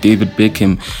 It's like David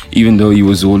Beckham, even though he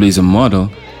was always a model,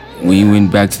 when he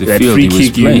went back to the field, he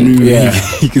was playing.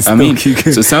 I mean,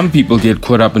 so some people get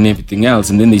caught up in everything else,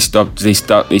 and then they start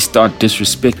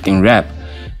disrespecting rap,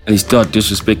 and they start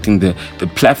disrespecting the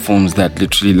platforms that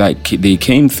literally like they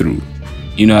came through.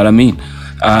 You know what I mean?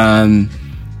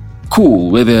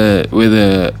 Cool.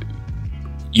 Whether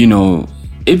you know,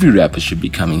 every rapper should be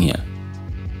coming here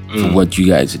for what you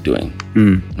guys are doing,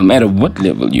 no matter what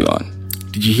level you're on.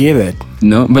 Did you hear that?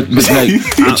 No, but you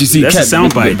see, cats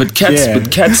start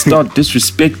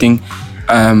disrespecting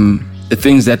the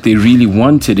things that they really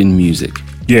wanted in music.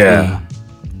 Yeah,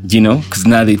 you know, because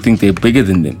now they think they're bigger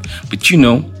than them. But you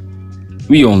know,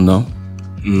 we all know,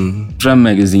 Drum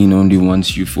Magazine only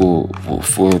wants you for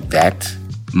that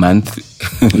month.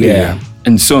 Yeah,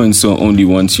 and so only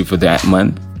wants you for that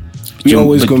month. You're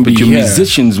always going to be here. But your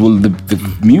musicians the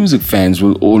music fans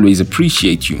will always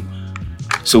appreciate you.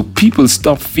 So people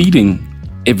stop feeding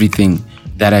everything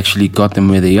that actually got them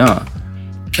where they are.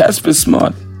 Casper's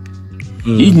smart.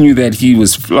 He knew that he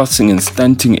was flossing and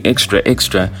stunting extra,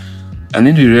 and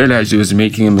then he realized he was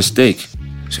making a mistake.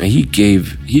 So he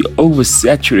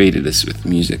oversaturated us with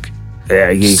music. Yeah,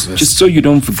 he gave us. Just so you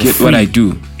don't forget what I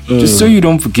do. Just so you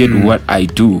don't forget what I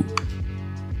do.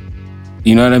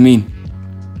 You know what I mean?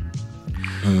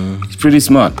 He's pretty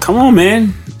smart. Come on,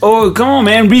 man. Oh, come on,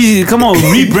 man. Come on,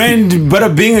 rebrand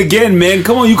Bada Bing again, man.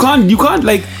 Come on, you can't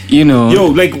like, you know,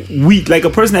 like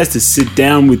a person has to sit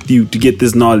down with you to get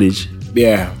this knowledge.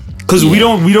 Yeah. Cause we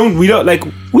don't like,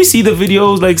 we see the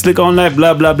videos like SlikourOnLife,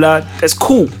 blah blah blah. That's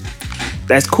cool.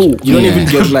 You don't even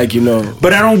get like, you know.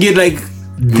 But I don't get like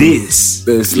this.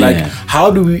 Like,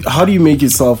 how do you make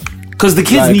yourself? Because the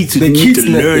kids like, need to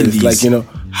learn these. Like, you know,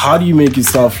 how do you make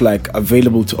yourself like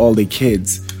available to all the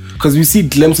kids? Because we see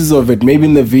glimpses of it, maybe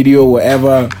in the video,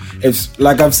 wherever. It's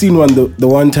like I've seen the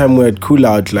one time where it cool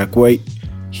out, like where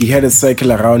he had a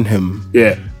circle around him.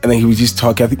 Yeah. And then he was just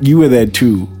talking. I think you were there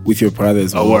too with your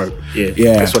brothers. Oh, work.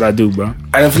 Yeah. That's what I do, bro.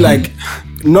 And I feel like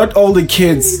not all the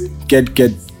kids get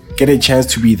a chance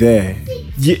to be there.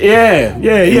 Yeah.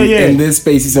 In their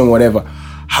spaces and whatever.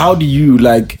 How do you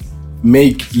like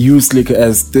make you Slicker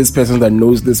as this person that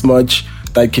knows this much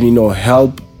that can, you know,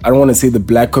 help? I don't want to say the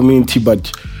black community,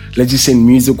 but let's just say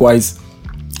music wise,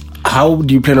 how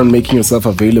do you plan on making yourself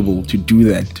available to do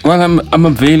that? Well, I'm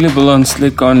available on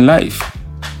SlikourOnLife.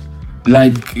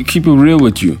 Like, keep it real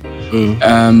with you.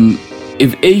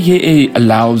 If AKA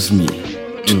allows me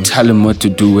to tell him what to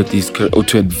do with his career or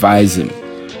to advise him,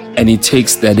 and he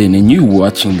takes that in, and you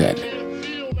watching that,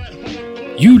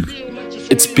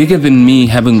 it's bigger than me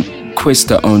having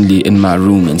Questa only in my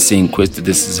room and saying, Questa,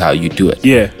 this is how you do it.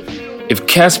 Yeah. If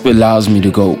Casper allows me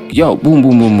to go, yo, boom,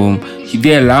 boom, boom, boom,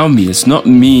 they allow me. It's not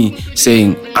me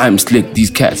saying, I'm slick, these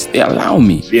cats. They allow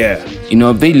me. Yeah. You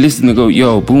know, if they listen to go,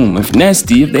 yo, boom, if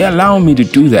Nasty, if they allow me to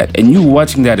do that, and you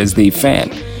watching that as their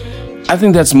fan, I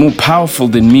think that's more powerful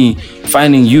than me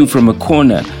finding you from a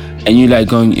corner and you like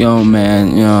going, yo,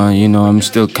 man, you know, I'm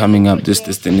still coming up, this,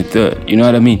 and the third. You know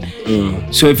what I mean?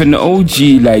 So if an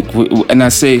OG, like, and I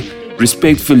say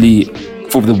respectfully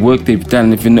for the work they've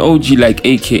done, if an OG like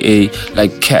AKA,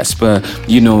 like Casper,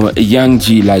 you know, a young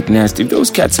G like Nasty, if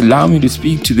those cats allow me to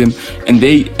speak to them and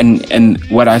and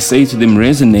what I say to them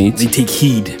resonates. They take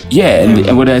heed. Yeah,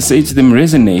 and what I say to them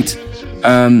resonates.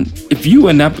 If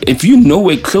you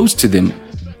nowhere close to them,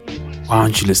 why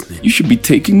aren't you listening? You should be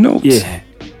taking notes. Yeah.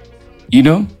 You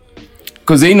know?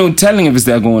 Because ain't no telling if it's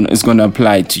going to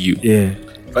apply to you. Yeah.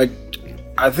 But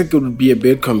I think it would be a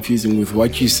bit confusing with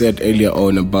what you said earlier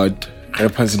on about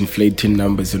rappers inflating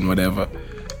numbers and whatever.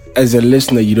 As a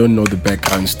listener, you don't know the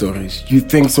background stories. You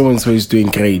think so-and-so is doing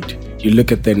great. You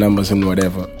look at their numbers and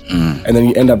whatever. And then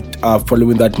you end up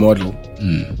following that model.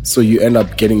 So you end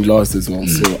up getting lost as well.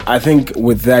 So I think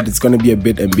with that, it's going to be a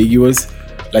bit ambiguous.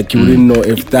 Like you wouldn't know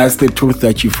if that's the truth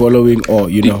that you're following or,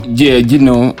 you know. Yeah, you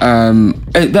know,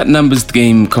 that numbers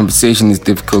game conversation is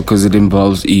difficult because it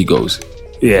involves egos.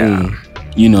 Yeah.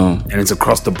 You know, and it's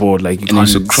across the board. Like you and can't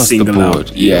it's across the single board.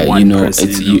 out Yeah, one you know, person,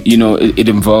 it's you know, it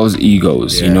involves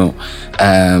egos. Yeah. You know,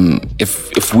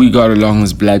 if we got along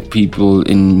as black people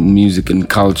in music and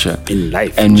culture, in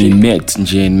life, and we met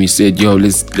and we said, yo,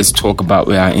 let's talk about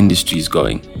where our industry is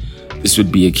going, this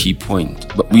would be a key point.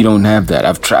 But we don't have that.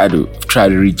 I've tried to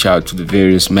reach out to the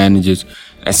various managers.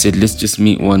 I said, let's just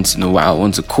meet once in a while,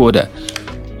 once a quarter.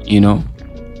 You know,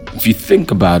 if you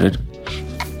think about it.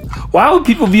 Why would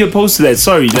people be opposed to that?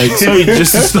 Sorry, just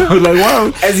like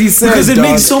wow. As he said, because it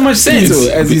makes so much sense. So,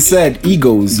 as he said,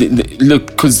 egos. Look,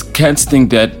 because cats think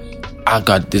that I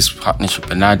got this partnership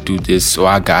and I do this, so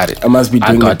I got it. I must be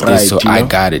doing it right, so I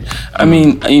got it. I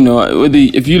mean, you know,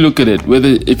 if you look at it,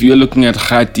 if you're looking at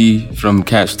Khati from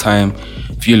Cash Time,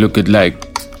 if you look at like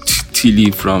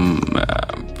Tili from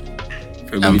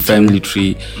Family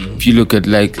Tree, if you look at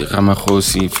like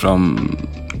Ramakhosi from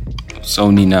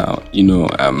Sony now, you know,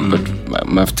 but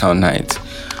Maftown Nights.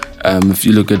 If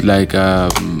you look at like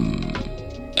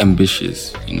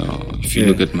Ambitious, you know, if you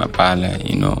look at Mapala,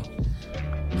 you know,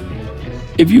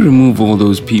 if you remove all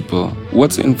those people,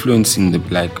 what's influencing the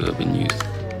black urban youth?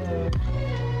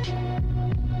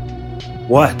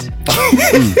 What?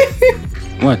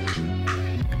 What?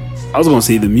 I was gonna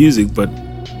say the music, but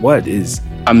what is?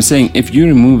 I'm saying if you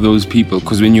remove those people,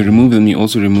 because when you remove them, you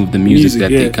also remove the music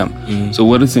that they come. So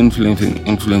what is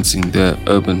influencing the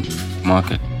urban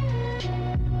market?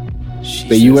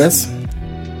 The US?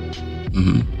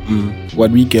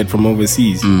 What we get from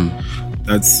overseas.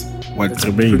 That's what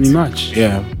remains. Pretty much.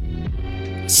 Yeah.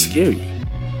 It's scary.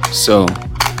 So,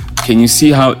 can you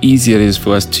see how easy it is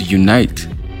for us to unite?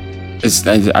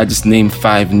 I just named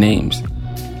 5 names.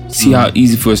 See how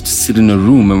easy for us to sit in a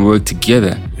room and work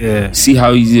together. Yeah. See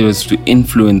how easy it is to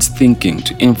influence thinking,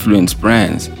 to influence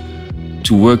brands,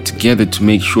 to work together to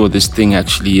make sure this thing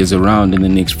actually is around in the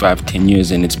next 5-10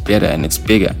 years and it's better and it's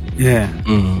bigger. Yeah.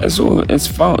 That's all.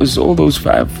 It's all those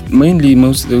 5. Mainly,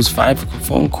 most of those 5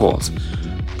 phone calls.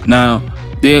 Now,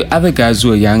 there are other guys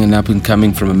who are young and up and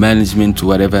coming from a management or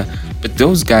whatever, but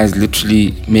those guys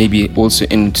literally maybe also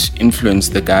influence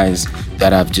the guys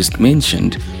that I've just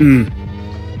mentioned.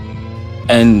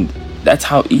 And that's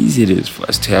how easy it is for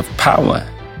us to have power.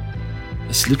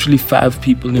 It's literally 5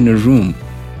 people in a room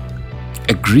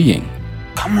agreeing.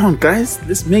 Come on, guys,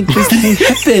 let's make this thing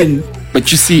happen.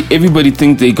 But you see, everybody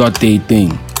think they got their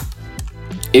thing.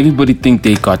 Everybody think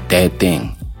they got their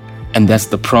thing. And that's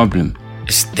the problem.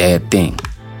 It's their thing.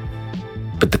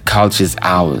 But the culture is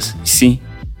ours. You see?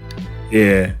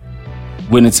 Yeah.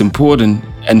 When it's important,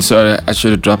 and sorry, I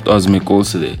should have dropped Osmic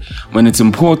also there. When it's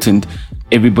important,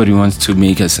 everybody wants to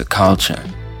make us a culture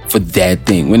for their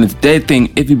thing. When it's their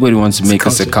thing, everybody wants to make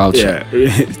us a culture. Yeah.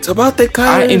 It's about the culture.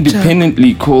 I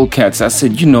independently call cats. I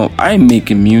said, you know, I ain't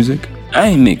making music. I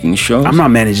ain't making shows. I'm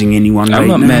not managing anyone I'm right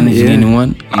not now. managing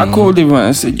anyone. I called everyone.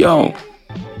 I said, yo,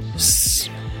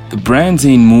 the brands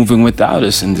ain't moving without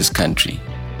us in this country.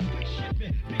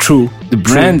 True. The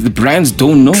brands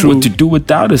don't know what to do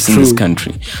without us in this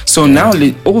country. So now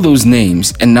all those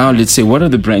names, and now let's say, what are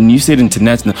the brands? You said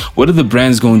international. What are the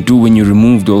brands going to do when you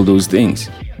removed all those things?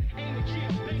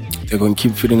 They're going to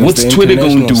keep feeding us. What's Twitter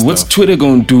going to do? What's Twitter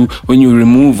going to do when you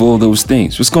remove all those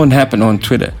things? What's going to happen on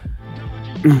Twitter?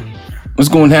 What's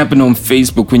going to happen on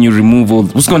Facebook when you remove all?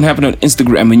 What's going to happen on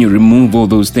Instagram when you remove all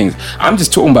those things? I'm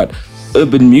just talking about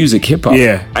urban music, hip hop.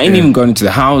 Yeah, I ain't even gone into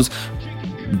the house.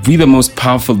 We the most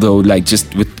powerful though, like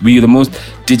we the most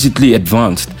digitally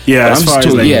advanced. Yeah, but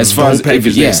as far as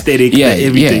aesthetic,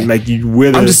 everything. Like you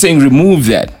wear. I'm just saying, remove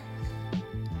that.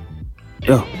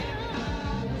 Yeah.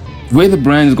 Where the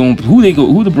brands going? Who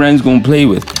the brands going to play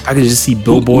with? I can just see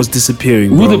billboards disappearing.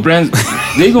 Who bro. the brands?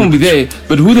 They going to be there,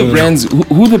 but who the brands?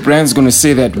 Who the brands going to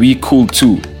say that we cool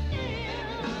too?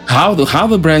 How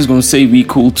the brands going to say we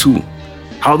cool too?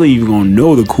 How they even going to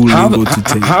know the cool label to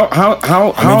take?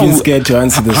 I'm even scared to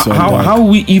answer this one. How are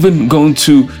we even going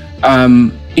to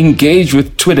engage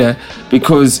with Twitter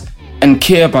and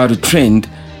care about a trend?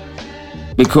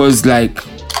 Because the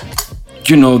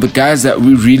guys that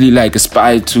we really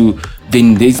aspire to,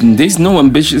 then there's no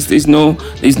ambitious, there's no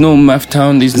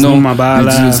Maftown, there's no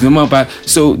Mabala.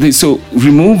 So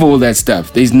remove all that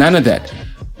stuff. There's none of that.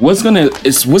 What's gonna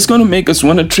make us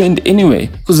want to trend anyway?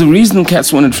 Because the reason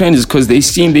cats want to trend is because they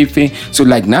seen they fame. So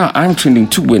now I'm trending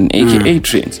too when AKA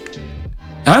trends.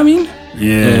 I mean,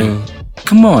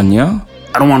 come on, y'all.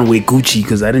 I don't want to wear Gucci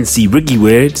because I didn't see Ricky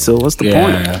wear it. So what's the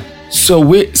point? So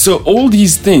all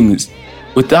these things,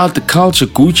 without the culture,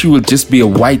 Gucci will just be a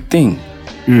white thing.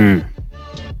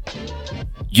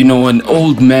 An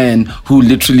old man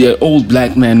an old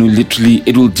black man who literally,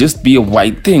 it will just be a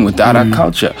white thing without our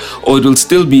culture. Or it will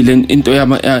still be people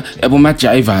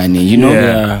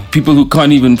who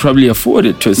can't even probably afford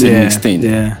it to a certain extent.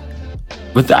 Yeah.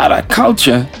 Without our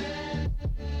culture,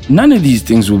 none of these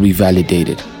things will be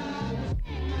validated.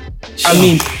 I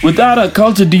mean, without our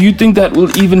culture, do you think that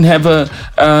we'll even have a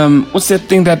what's that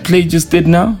thing that Play just did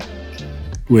now?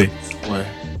 Wait.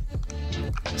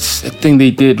 That thing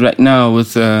they did right now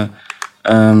with the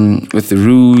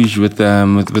Rouge, with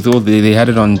all they had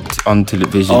it on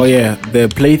television. Oh yeah, the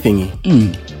Play thingy.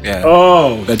 Yeah.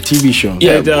 Oh, the TV show.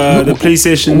 Yeah, the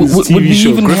PlayStation TV would we show.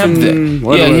 even have that?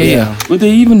 Yeah. Would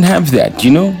they even have that?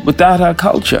 Without our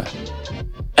culture?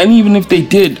 And even if they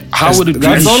did, how would it be?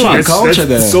 That's all our culture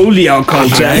then. Solely our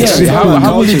culture. Actually,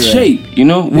 how would it shape?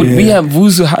 Would we have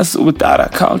Vuzu Hustle without our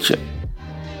culture?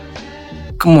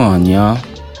 Come on, y'all.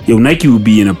 Yo, Nike would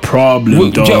be in a problem,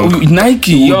 dog.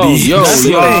 Nike, yo.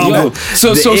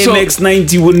 So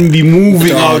NX90 wouldn't be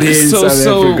moving out here in South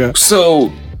Africa.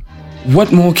 So,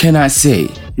 what more can I say?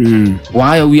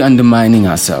 Why are we undermining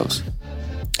ourselves?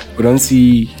 We don't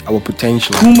see our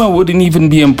potential. Puma wouldn't even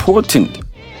be important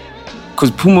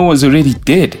because Puma was already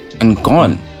dead and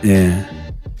gone. Yeah.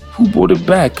 Who brought it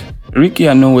back? Ricky,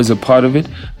 I know, was a part of it,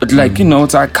 but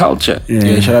it's our culture.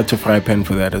 Yeah, shout out to Fry Pen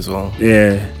for that as well.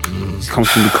 Yeah. It comes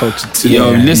from the culture too.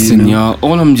 Yo, listen, y'all.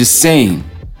 All I'm just saying,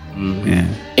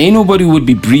 ain't nobody would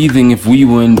be breathing if we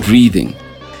weren't breathing.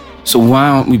 So why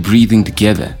aren't we breathing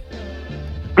together?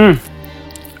 Guys,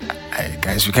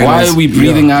 why are we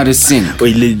breathing out of sync?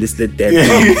 Wait, let's let that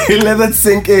let that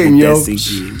sink in, yo.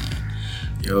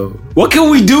 Yo. What can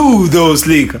we do though,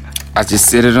 Slick? I just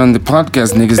said it on the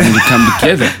podcast. Niggas need to come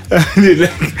together.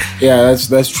 Yeah,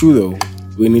 that's true though.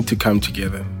 We need to come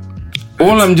together.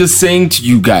 All I'm just saying to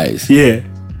you guys,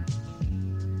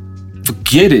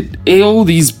 forget it. All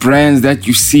these brands that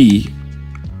you see,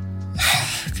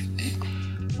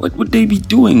 what would they be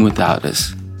doing without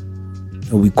us?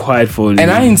 We'll be quiet for a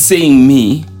And I ain't saying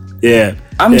me. Yeah.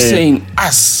 I'm saying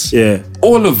us. Yeah.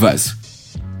 All of us.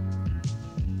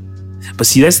 But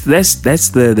see, that's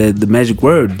the magic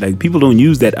word. Like, people don't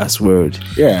use that us word.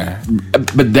 Yeah.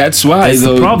 But that's why that's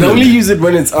the problem. They only use it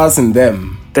when it's us and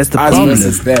them. That's the us problem.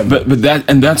 versus them. But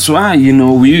that's why, we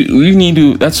need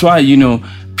to, that's why,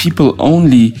 people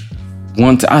only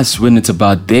want us when it's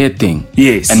about their thing.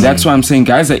 Yes. And that's why I'm saying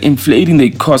guys are inflating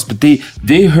their costs, but they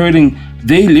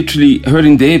literally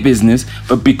hurting their business.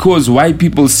 But because white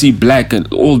people see black and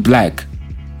all black,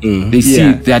 they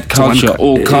see that culture,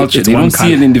 all culture. They don't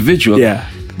see an individual. Yeah.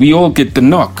 We all get the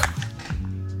knock.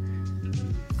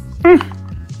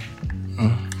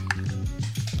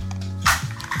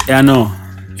 Yeah, I know.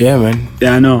 Yeah, man.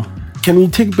 Yeah, I know. Can we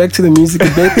take back to the music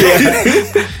a bit?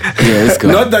 Yeah, let's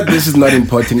go. Not that this is not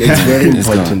important. It's very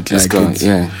important. Let's go.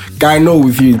 Yeah. I know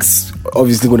with you, it's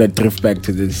obviously going to drift back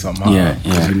to this somehow.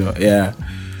 Yeah.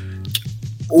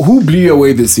 Who blew you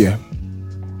away this year?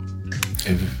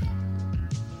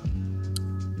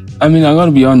 I mean, I gotta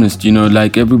be honest,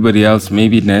 like everybody else,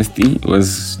 maybe Nasty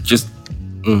was just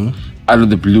out of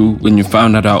the blue when you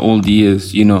found out how old he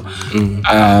is, you know.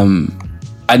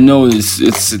 I know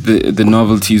it's the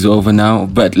novelty's over now,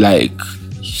 but like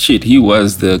shit, he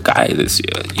was the guy this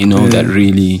year, you know, that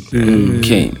really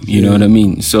came, you know what I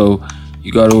mean? So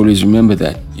you gotta always remember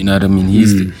that, you know what I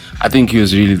mean? I think he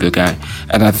was really the guy.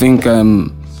 And I think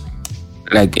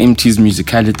like MT's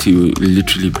musicality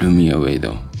literally blew me away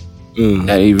though.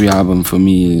 That Avery album for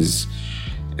me is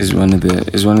one of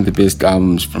the best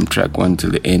albums from track one to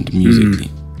the end musically.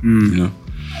 You know?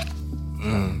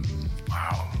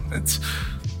 Wow, that's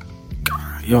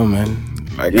yo man.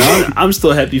 Like, I'm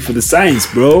still happy for the science,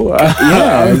 bro.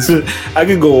 I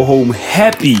could go home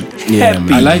happy.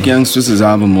 Happy. I like Young Swiss's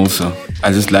album also.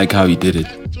 I just like how he did it.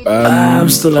 I'm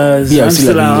still out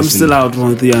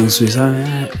with the Young Swiss.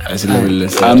 I still never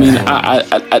listen. I mean,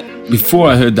 I before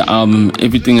I heard the album,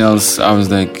 everything else I was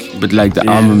like, but like the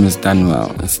album is done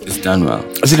well. It's done well.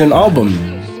 Is it an album?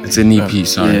 It's an EP,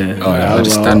 sorry. But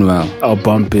it's done well. I'll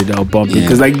bump it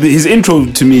because like his intro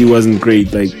to me wasn't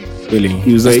great. Like Really?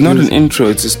 he was like, It's not an intro,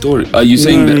 it's a story. Are you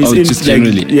saying that? Oh, just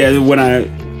generally? When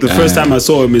the first time I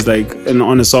saw him is like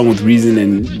on a song with Reason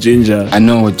and Ginger. I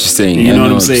know what you're saying. You I know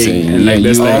what I'm what you're saying? And Yeah, like,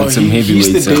 that's you like- like some He's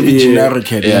heavyweights. the David Generic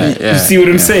head. Yeah. You see what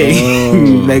I'm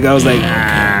saying? Like I was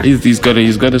like, He's got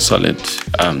a solid.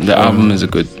 The album is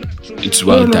it's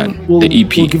well done. We'll The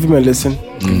EP. We'll give him a listen.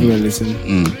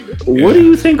 what do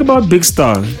you think about Big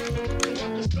Star?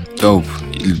 Dope.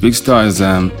 Big Star is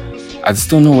I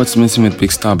just don't know what's missing with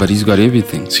Big Star, but he's got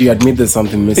everything. So you admit there's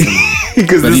something missing.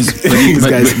 Because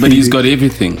But he's got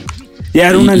everything. Yeah,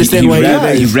 I don't understand why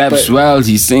he raps well.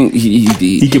 He sings.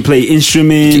 he can play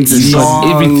instruments. He's got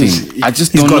songs. everything. I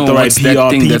just He's don't got know the right what's that PR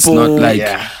thing that's people. not like.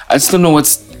 Yeah. I just don't know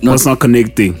what's not.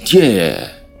 connecting.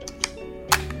 Yeah.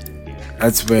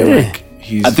 That's where like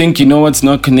he's. I think you know what's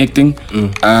not connecting.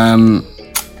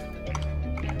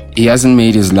 He hasn't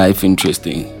made his life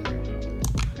interesting.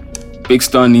 Big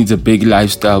Star needs a big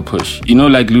lifestyle push. You know,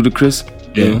 like Ludacris.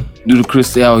 Yeah.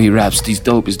 Ludacris, how he raps, he's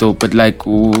dope. But like,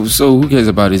 so who cares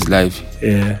about his life?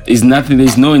 Yeah. There's nothing.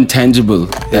 There's no intangible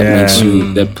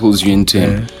that pulls you into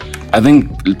him. I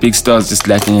think Big Star's just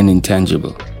lacking an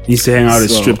intangible. He used to hang out at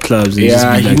strip clubs. And Yeah, just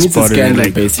be, he like, needs a spotted and, scandal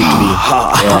like, basically.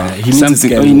 Yeah, he needs a Something.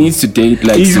 scandal. Or he needs to date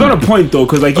like. He's got a point though,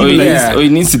 because like Or even he, like, needs, or he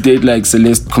needs to date like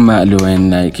Celeste Kumalo and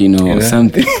like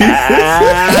something.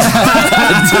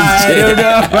 I don't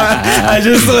know. I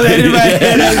just saw that in my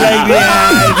head. I was like,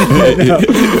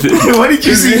 yeah. What did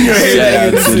you see in your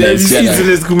head?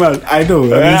 Celeste Kumar. I know.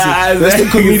 That's the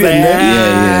comedian.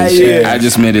 Yeah. I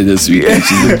just met her this weekend.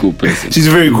 She's a cool person. She's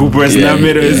a very cool person. Yeah, I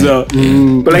met her as well.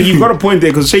 But like, you got a point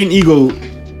there, because Shane Eagle,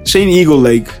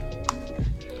 like,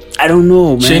 I don't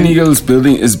know, man. Shane Eagle is built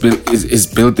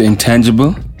the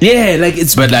intangible. Yeah, like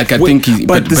it's. But like I think he's.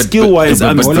 But the skill wise,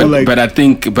 I'm still like. But I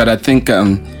think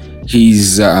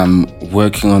he's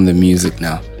working on the music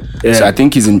now. Yeah. So I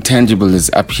think his intangible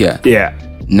is up here. Yeah.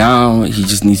 Now he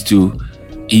just needs to.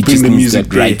 He Bring just the needs music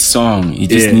that right song. He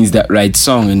just needs that right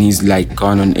song, and he's like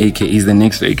gone on AKA. He's the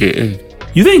next AKA.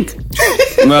 You think?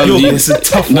 Well, it's a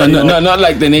tough no, one. no, not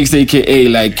like the next AKA.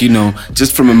 Like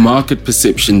just from a market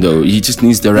perception, though, he just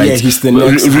needs the right. Yeah, he's the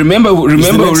next. Remember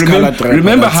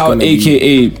Remember how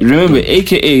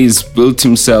AKA has built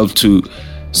himself to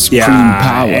supreme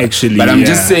power. Actually, but I'm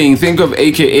just saying, think of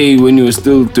AKA when you were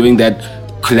still doing that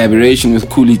collaboration with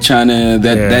Cooley Chana.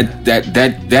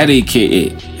 That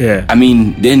AKA. Yeah. I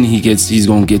mean, then he's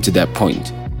gonna get to that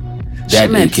point. That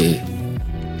Shit. AKA.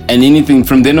 And anything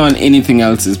from then on, anything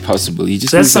else is possible. He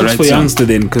just That needs the sucks right for song. Youngster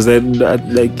then, because He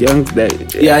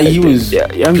was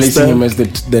Youngster. placing him as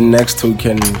the next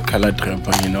token colored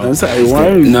rapper, you know. That's why.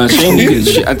 No, Shane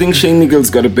Nichols. I think Shane Nichols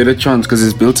got a better chance because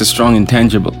he's built a strong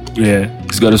intangible. Yeah.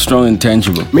 He's got a strong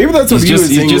intangible. Maybe that's what he was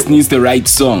He saying. just needs the right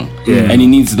song, Yeah. and he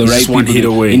needs the right just one people. hit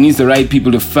away. He needs the right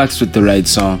people to fucks with the right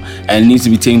song, and it needs to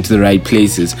be taken to the right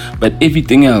places. But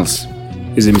everything else,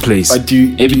 Is in place. But do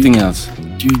you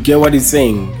get what he's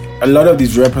saying? A lot of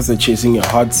these rappers are chasing a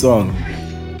hot song,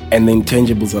 and the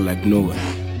intangibles are like nowhere.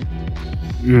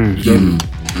 You get me?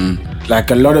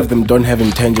 Like a lot of them don't have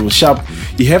intangibles. Sharp,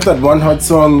 you have that one hot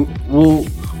song.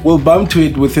 We'll bump to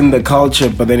it within the culture,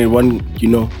 but then it won't,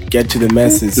 get to the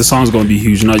masses. The song's gonna be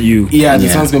huge, not you. Yeah, the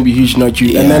song's gonna be huge, not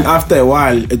you. And then after a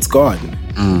while, it's gone.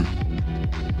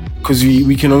 Because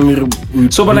we can only we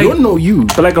don't know you.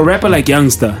 But like a rapper like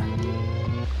Youngster,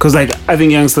 because like I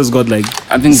think Youngster's got like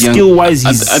skill wise.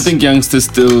 I think Youngster is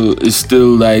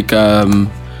still like I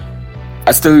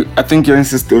think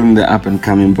Youngster's still in the up and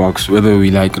coming box, whether we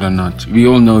like it or not. We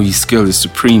all know his skill is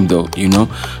supreme, though,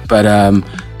 But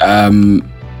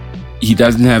he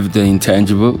doesn't have the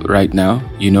intangible right now,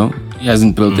 He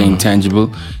hasn't built the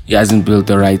intangible. He hasn't built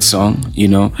the right song, you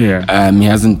know. Yeah. He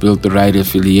hasn't built the right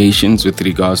affiliations with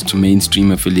regards to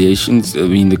mainstream affiliations. I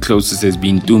mean, the closest has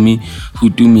been Dumi, who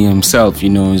Dumi himself, you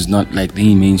know, is not like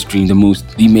the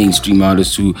mainstream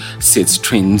artist who sets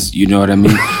trends, you know what I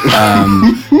mean?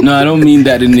 No, I don't mean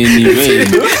that in any way,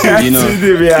 you know.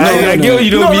 I get what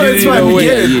you don't mean it in a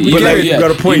way. You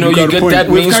got a point. You know, you get that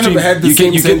mainstream,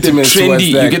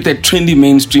 you get that trendy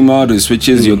mainstream artist, which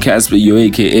is your Casper, your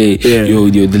AKA, your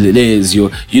Deleuze,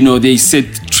 you know, they set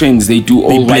trends. They do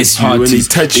all white parties.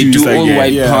 They do all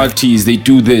white parties. They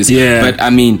do this. Yeah. But I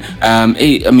mean,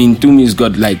 Tumi's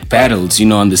got like battles, you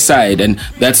know, on the side, and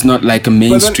that's not like a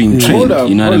mainstream trend.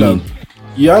 You know what I mean?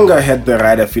 Younger had the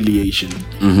right affiliation.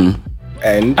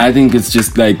 And I think it's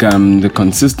just like the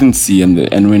consistency and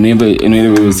whenever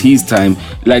it was his time,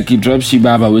 like he dropped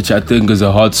Shibaba, which I think is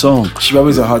a hot song. Shibaba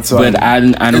is a hot song, but I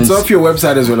don't. It's off your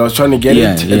website as well. I was trying to get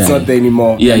it. It's not there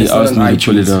anymore. Yeah, he asked me to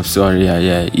pull it off. Sorry,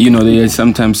 yeah. You know, they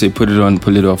sometimes say put it on,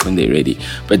 pull it off when they're ready.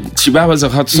 But Shibaba's a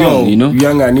hot song, you know.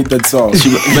 Young, I need that song.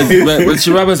 but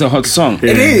Shibaba's a hot song.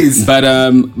 It is. But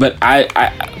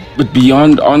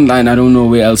beyond online, I don't know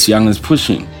where else Young is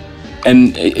pushing.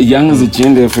 And Young's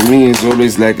agenda for me is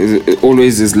always like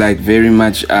very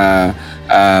much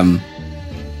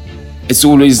it's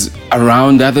always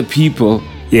around other people.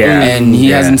 Yeah. And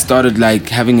he hasn't started like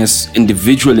having an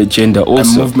individual agenda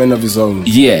also. A movement of his own.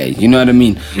 Yeah, you know what I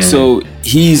mean? Yeah. So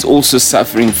he's also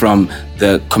suffering from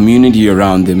the community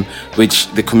around him,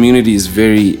 which the community is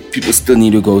people still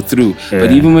need to go through. Yeah.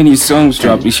 But even when his songs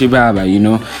drop, Ishibaba, you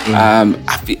know,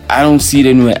 I don't see it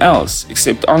anywhere else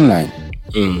except online.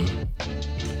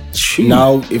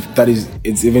 Now, if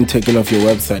it's even taken off your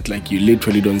website, like you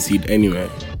literally don't see it anywhere.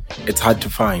 It's hard to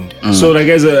find. So, like,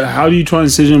 how do you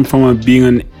transition from being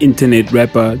an internet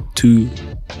rapper to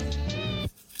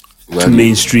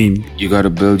mainstream? You got to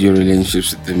build your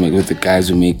relationships with the guys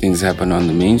who make things happen on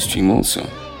the mainstream also.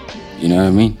 You know what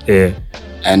I mean? Yeah.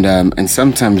 And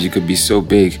sometimes you could be so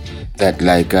big that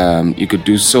like you could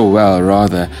do so well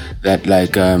rather that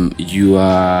like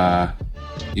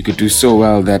you could do so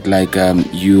well that like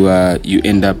you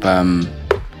end up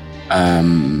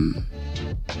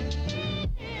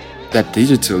that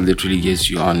digital literally gets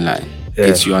you online,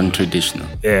 gets you on traditional.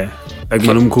 Yeah, like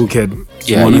Malum Cool Kid.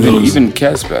 Yeah, even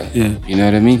Casper. Yeah, you know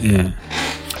what I mean? Yeah.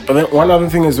 But then one other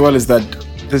thing as well is that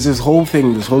there's this whole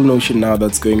notion now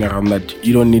that's going around that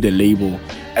you don't need a label,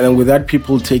 and then with that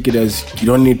people take it as you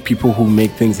don't need people who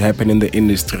make things happen in the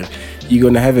industry. You're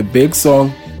gonna have a big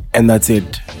song, and that's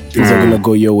it. Things are gonna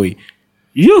go your way.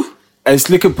 As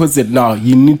Slicker puts it now,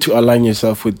 you need to align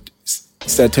yourself with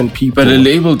certain people. But a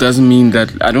label doesn't mean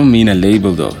that. I don't mean a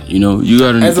label though. You know, you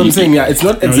gotta. As I'm saying, it's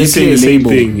not exactly a label.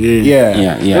 Thing.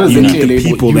 Yeah. You need the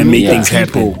people that make things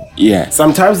happen. Yeah.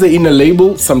 Sometimes they're in a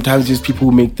label. Sometimes just people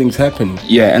who make things happen.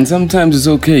 Yeah, and sometimes it's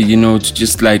okay, you know, to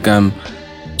just like to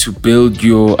build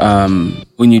your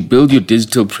when you build your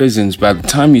digital presence. By the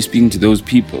time you're speaking to those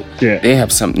people, they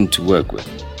have something to work with.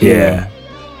 Yeah.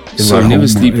 So never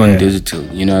sleep on digital.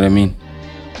 You know what I mean?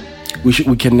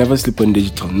 We can never sleep on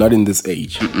digital. Not in this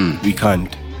age. We can't.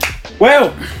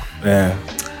 Well,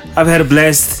 I've had a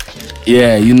blast.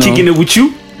 Yeah, you know, kicking it with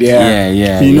you. Yeah.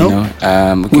 You know,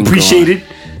 we appreciate it.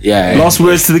 Yeah. Lost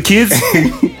words to the kids.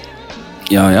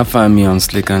 Yo, y'all find me on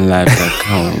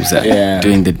SlikourOnLife.com.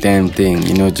 Doing the damn thing.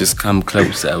 You know, just come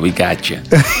closer. We got you.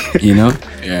 You know?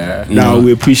 Yeah.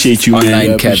 We appreciate you,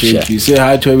 online man. capture. You say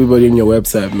hi to everybody on your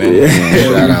website, man.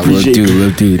 We'll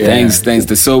do. Yeah. Thanks.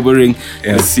 The sobering.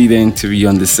 Yeah. Let's see the interview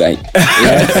on the site.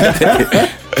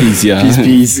 Peace, y'all.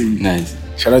 Peace. Nice.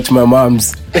 Shout out to my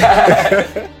moms.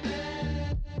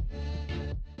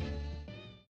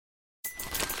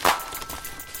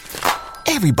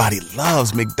 Everybody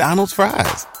loves McDonald's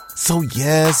fries. So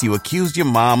yes, you accused your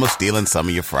mom of stealing some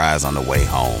of your fries on the way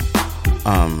home.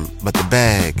 But the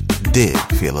bag did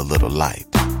feel a little light.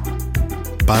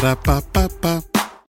 Ba-da-ba-ba-ba.